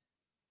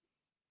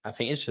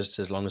think it's just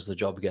as long as the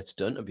job gets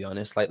done, to be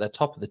honest. Like, the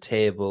top of the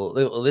table.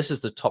 This is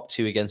the top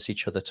two against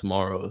each other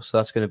tomorrow. So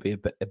that's going to be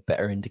a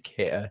better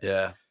indicator.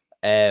 Yeah.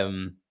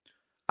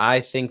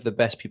 I think the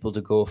best people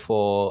to go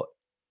for,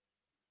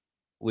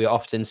 we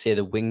often say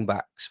the wing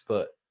backs,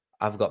 but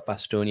I've got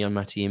Bastoni on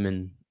my team,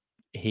 and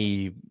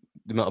the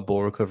amount of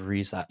ball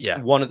recoveries that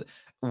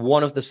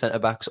one of the centre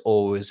backs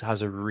always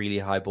has a really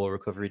high ball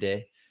recovery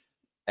day.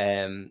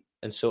 And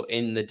so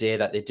in the day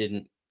that they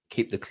didn't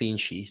keep the clean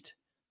sheet,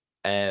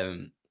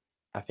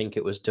 I think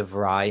it was De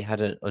Vrij had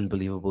an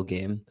unbelievable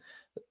game.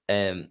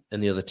 And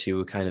the other two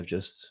were kind of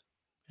just,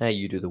 hey,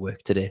 you do the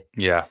work today.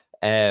 Yeah.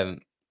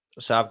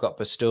 So I've got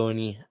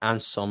Bastoni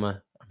and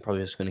Sommer. I'm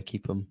probably just going to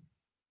keep them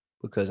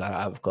because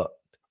I've got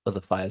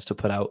other fires to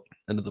put out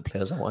and other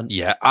players I want.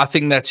 Yeah, I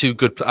think they're two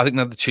good. I think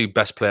they're the two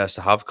best players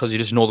to have because you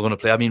just know they're going to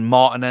play. I mean,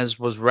 Martinez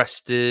was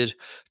rested.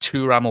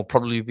 Thuram will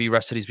probably be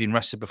rested. He's been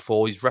rested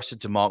before. He's rested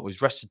DeMarco.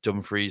 He's rested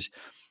Dumfries.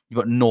 You've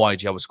got no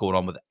idea what's going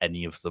on with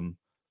any of them.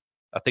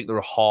 I think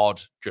they're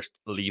hard. Just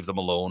leave them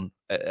alone.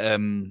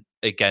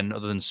 Again,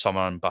 other than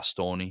Sommer and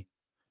Bastoni.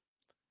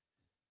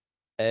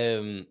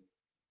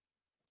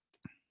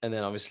 And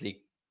then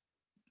obviously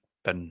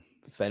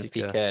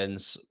Benfica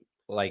and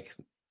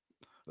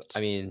I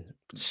mean,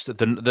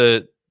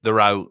 they're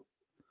out.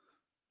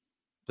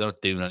 They're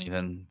not doing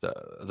anything.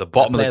 The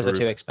bottom of the group, are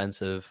too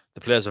expensive.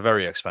 The players are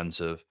very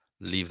expensive.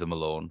 Leave them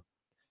alone.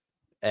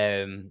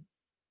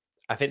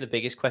 I think the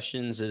biggest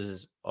questions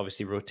is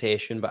obviously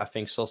rotation, but I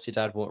think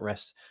Sociedad won't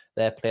rest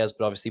their players.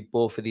 But obviously,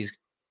 both of these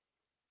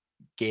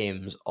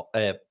games,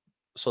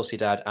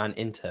 Sociedad and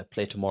Inter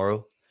play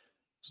tomorrow.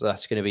 So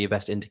that's going to be your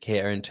best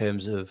indicator in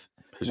terms of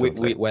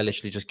we're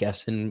literally just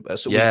guessing.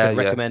 So we Yeah, could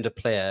yeah. recommend a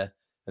player,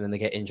 and then they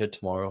get injured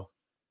tomorrow.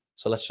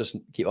 So let's just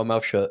keep our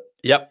mouth shut.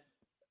 Yep.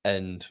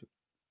 And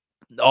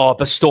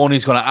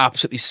Bastoni's going to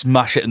absolutely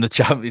smash it in the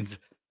Champions.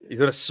 He's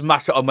going to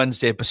smash it on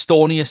Wednesday.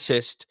 Bastoni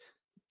assist,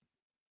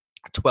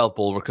 12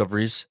 ball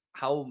recoveries,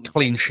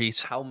 clean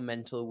sheet. How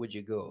mental would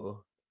you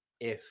go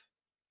if,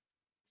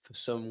 for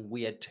some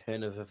weird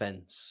turn of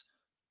events,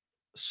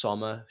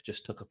 Sommer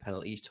just took a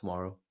penalty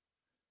tomorrow?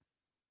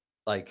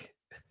 Like,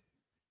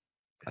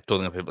 I don't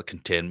think I'll be able to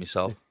contain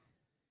myself.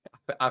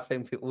 I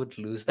think people would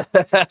lose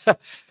that.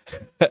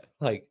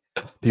 Like,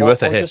 be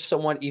worth a or hit. just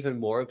someone even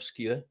more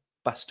obscure,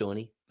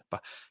 Bastoni.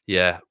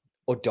 Yeah.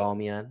 Or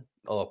Darmian.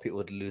 Oh, people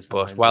would lose their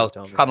But minds while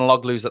over Darmian.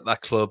 Canaloglu's at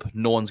that club,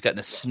 no one's getting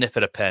a sniff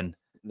at a pen.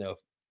 No.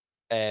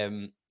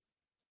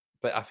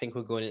 But I think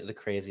we're going into the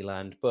crazy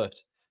land.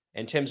 But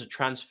in terms of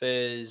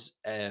transfers,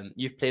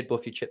 you've played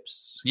both your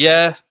chips.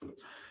 Yeah.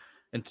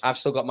 And I've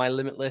still got my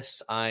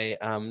limitless. I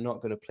am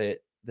not going to play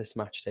it this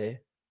match day.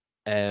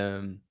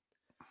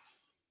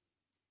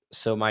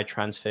 So my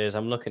transfers,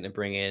 I'm looking to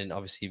bring in,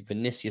 obviously,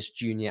 Vinicius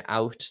Jr.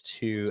 out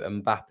to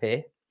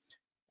Mbappe,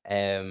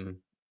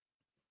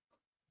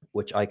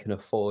 which I can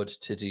afford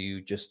to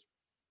do just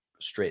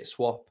straight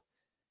swap.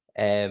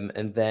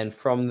 And then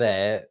from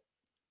there,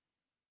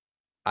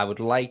 I would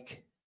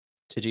like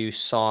to do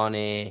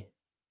Sane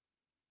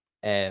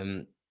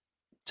to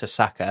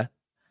Saka,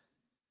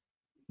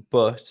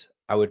 but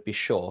I would be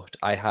short.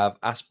 I have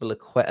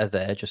Azpilicueta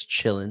there just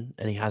chilling,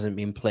 and he hasn't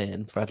been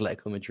playing for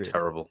Atletico Madrid.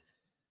 Terrible.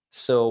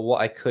 So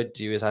what I could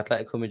do is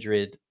Atletico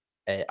Madrid,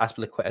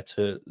 Azpilicueta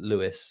to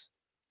Lewis,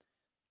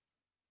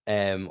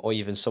 or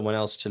even someone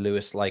else to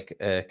Lewis, like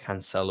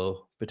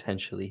Cancelo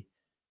potentially,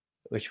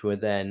 which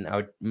would then I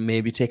would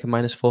maybe take a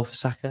 -4 for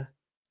Saka.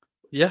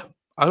 Yeah,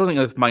 I don't think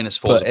a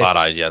 -4 is a bad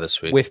idea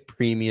this week. With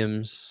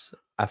premiums,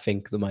 I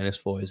think the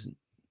 -4 isn't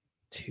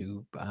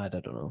too bad.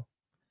 I don't know.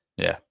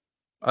 Yeah,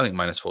 I think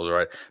 -4 is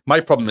right. My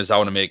problem is I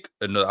want to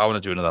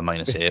do another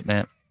 -8,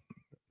 mate.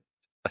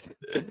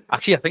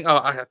 Actually, I think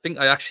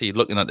I actually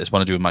looking at this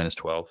want to do a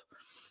 -12.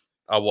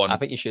 I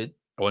think you should.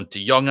 I want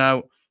De Jong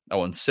out. I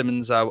want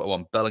Simmons out. I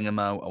want Bellingham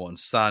out. I want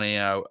Sané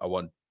out. I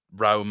want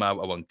Raum out.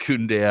 I want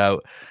Koundé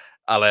out.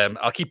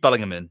 I'll keep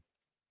Bellingham in.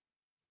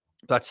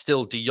 That's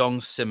still De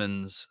Jong,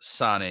 Simmons,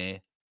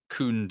 Sané,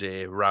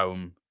 Koundé,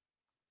 Raum.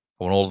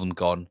 I want all of them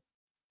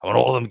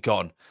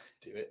gone.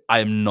 Do it. I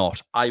am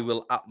not. I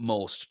will at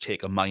most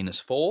take a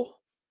 -4.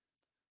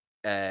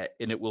 And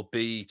it will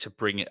be to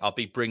bring it. I'll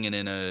be bringing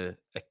in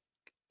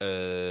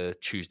a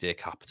Tuesday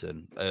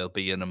captain. It'll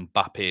be an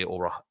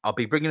Mbappe I'll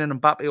be bringing in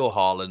Mbappe or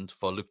Haaland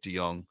for Luke De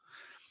Jong.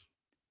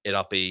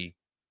 I'll be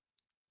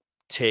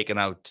taking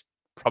out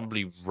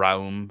probably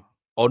Raum.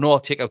 Oh no,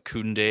 I'll take out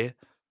Koundé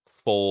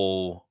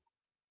for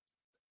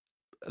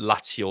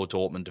Lazio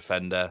Dortmund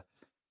defender,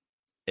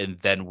 and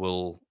then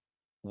we'll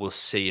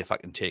see if I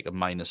can take a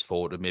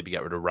 -4 to maybe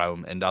get rid of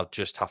Raum, and I'll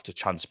just have to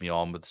chance me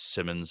on with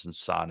Simmons and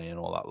Sané and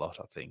all that lot.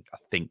 I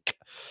think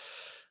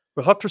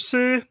we'll have to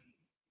see,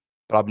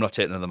 but I'm not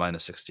taking another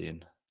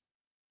 -16,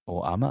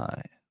 or am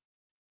I?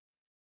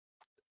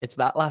 It's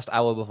that last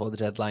hour before the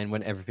deadline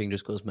when everything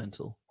just goes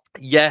mental.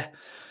 Yeah,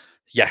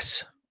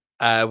 yes.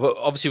 Well,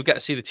 obviously, we'll get to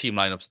see the team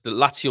lineups. The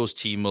Lazio's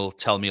team will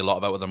tell me a lot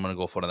about whether I'm going to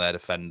go for one of their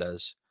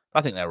defenders.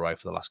 I think they're right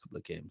for the last couple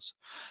of games.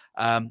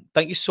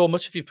 Thank you so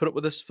much if you've put up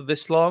with us for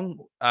this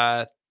long.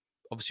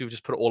 Obviously, we've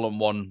just put it all on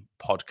one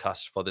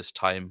podcast for this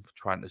time,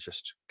 trying to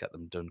just get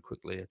them done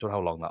quickly. I don't know how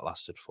long that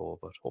lasted for,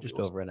 but just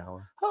over an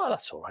hour. Oh,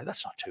 that's all right.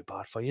 That's not too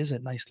bad for you, is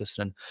it? Nice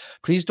listening.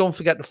 Please don't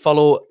forget to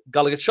follow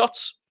Gallagher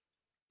Shots.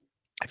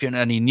 If you're in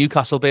any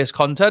Newcastle-based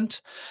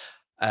content,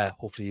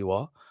 hopefully you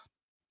are.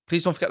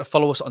 Please don't forget to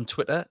follow us on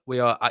Twitter. We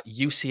are at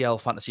UCL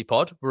Fantasy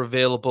Pod. We're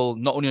available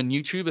not only on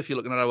YouTube if you're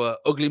looking at our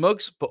ugly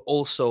mugs, but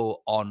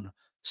also on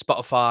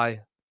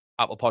Spotify,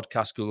 Apple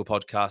Podcasts, Google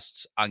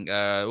Podcasts, and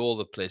all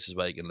the places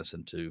where you can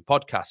listen to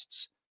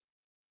podcasts.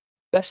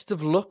 Best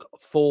of luck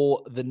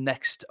for the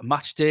next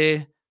match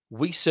day.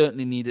 We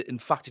certainly need it. In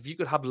fact, if you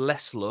could have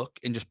less luck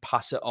and just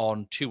pass it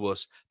on to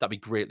us, that'd be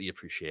greatly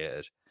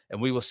appreciated.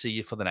 And we will see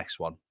you for the next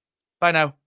one. Bye now.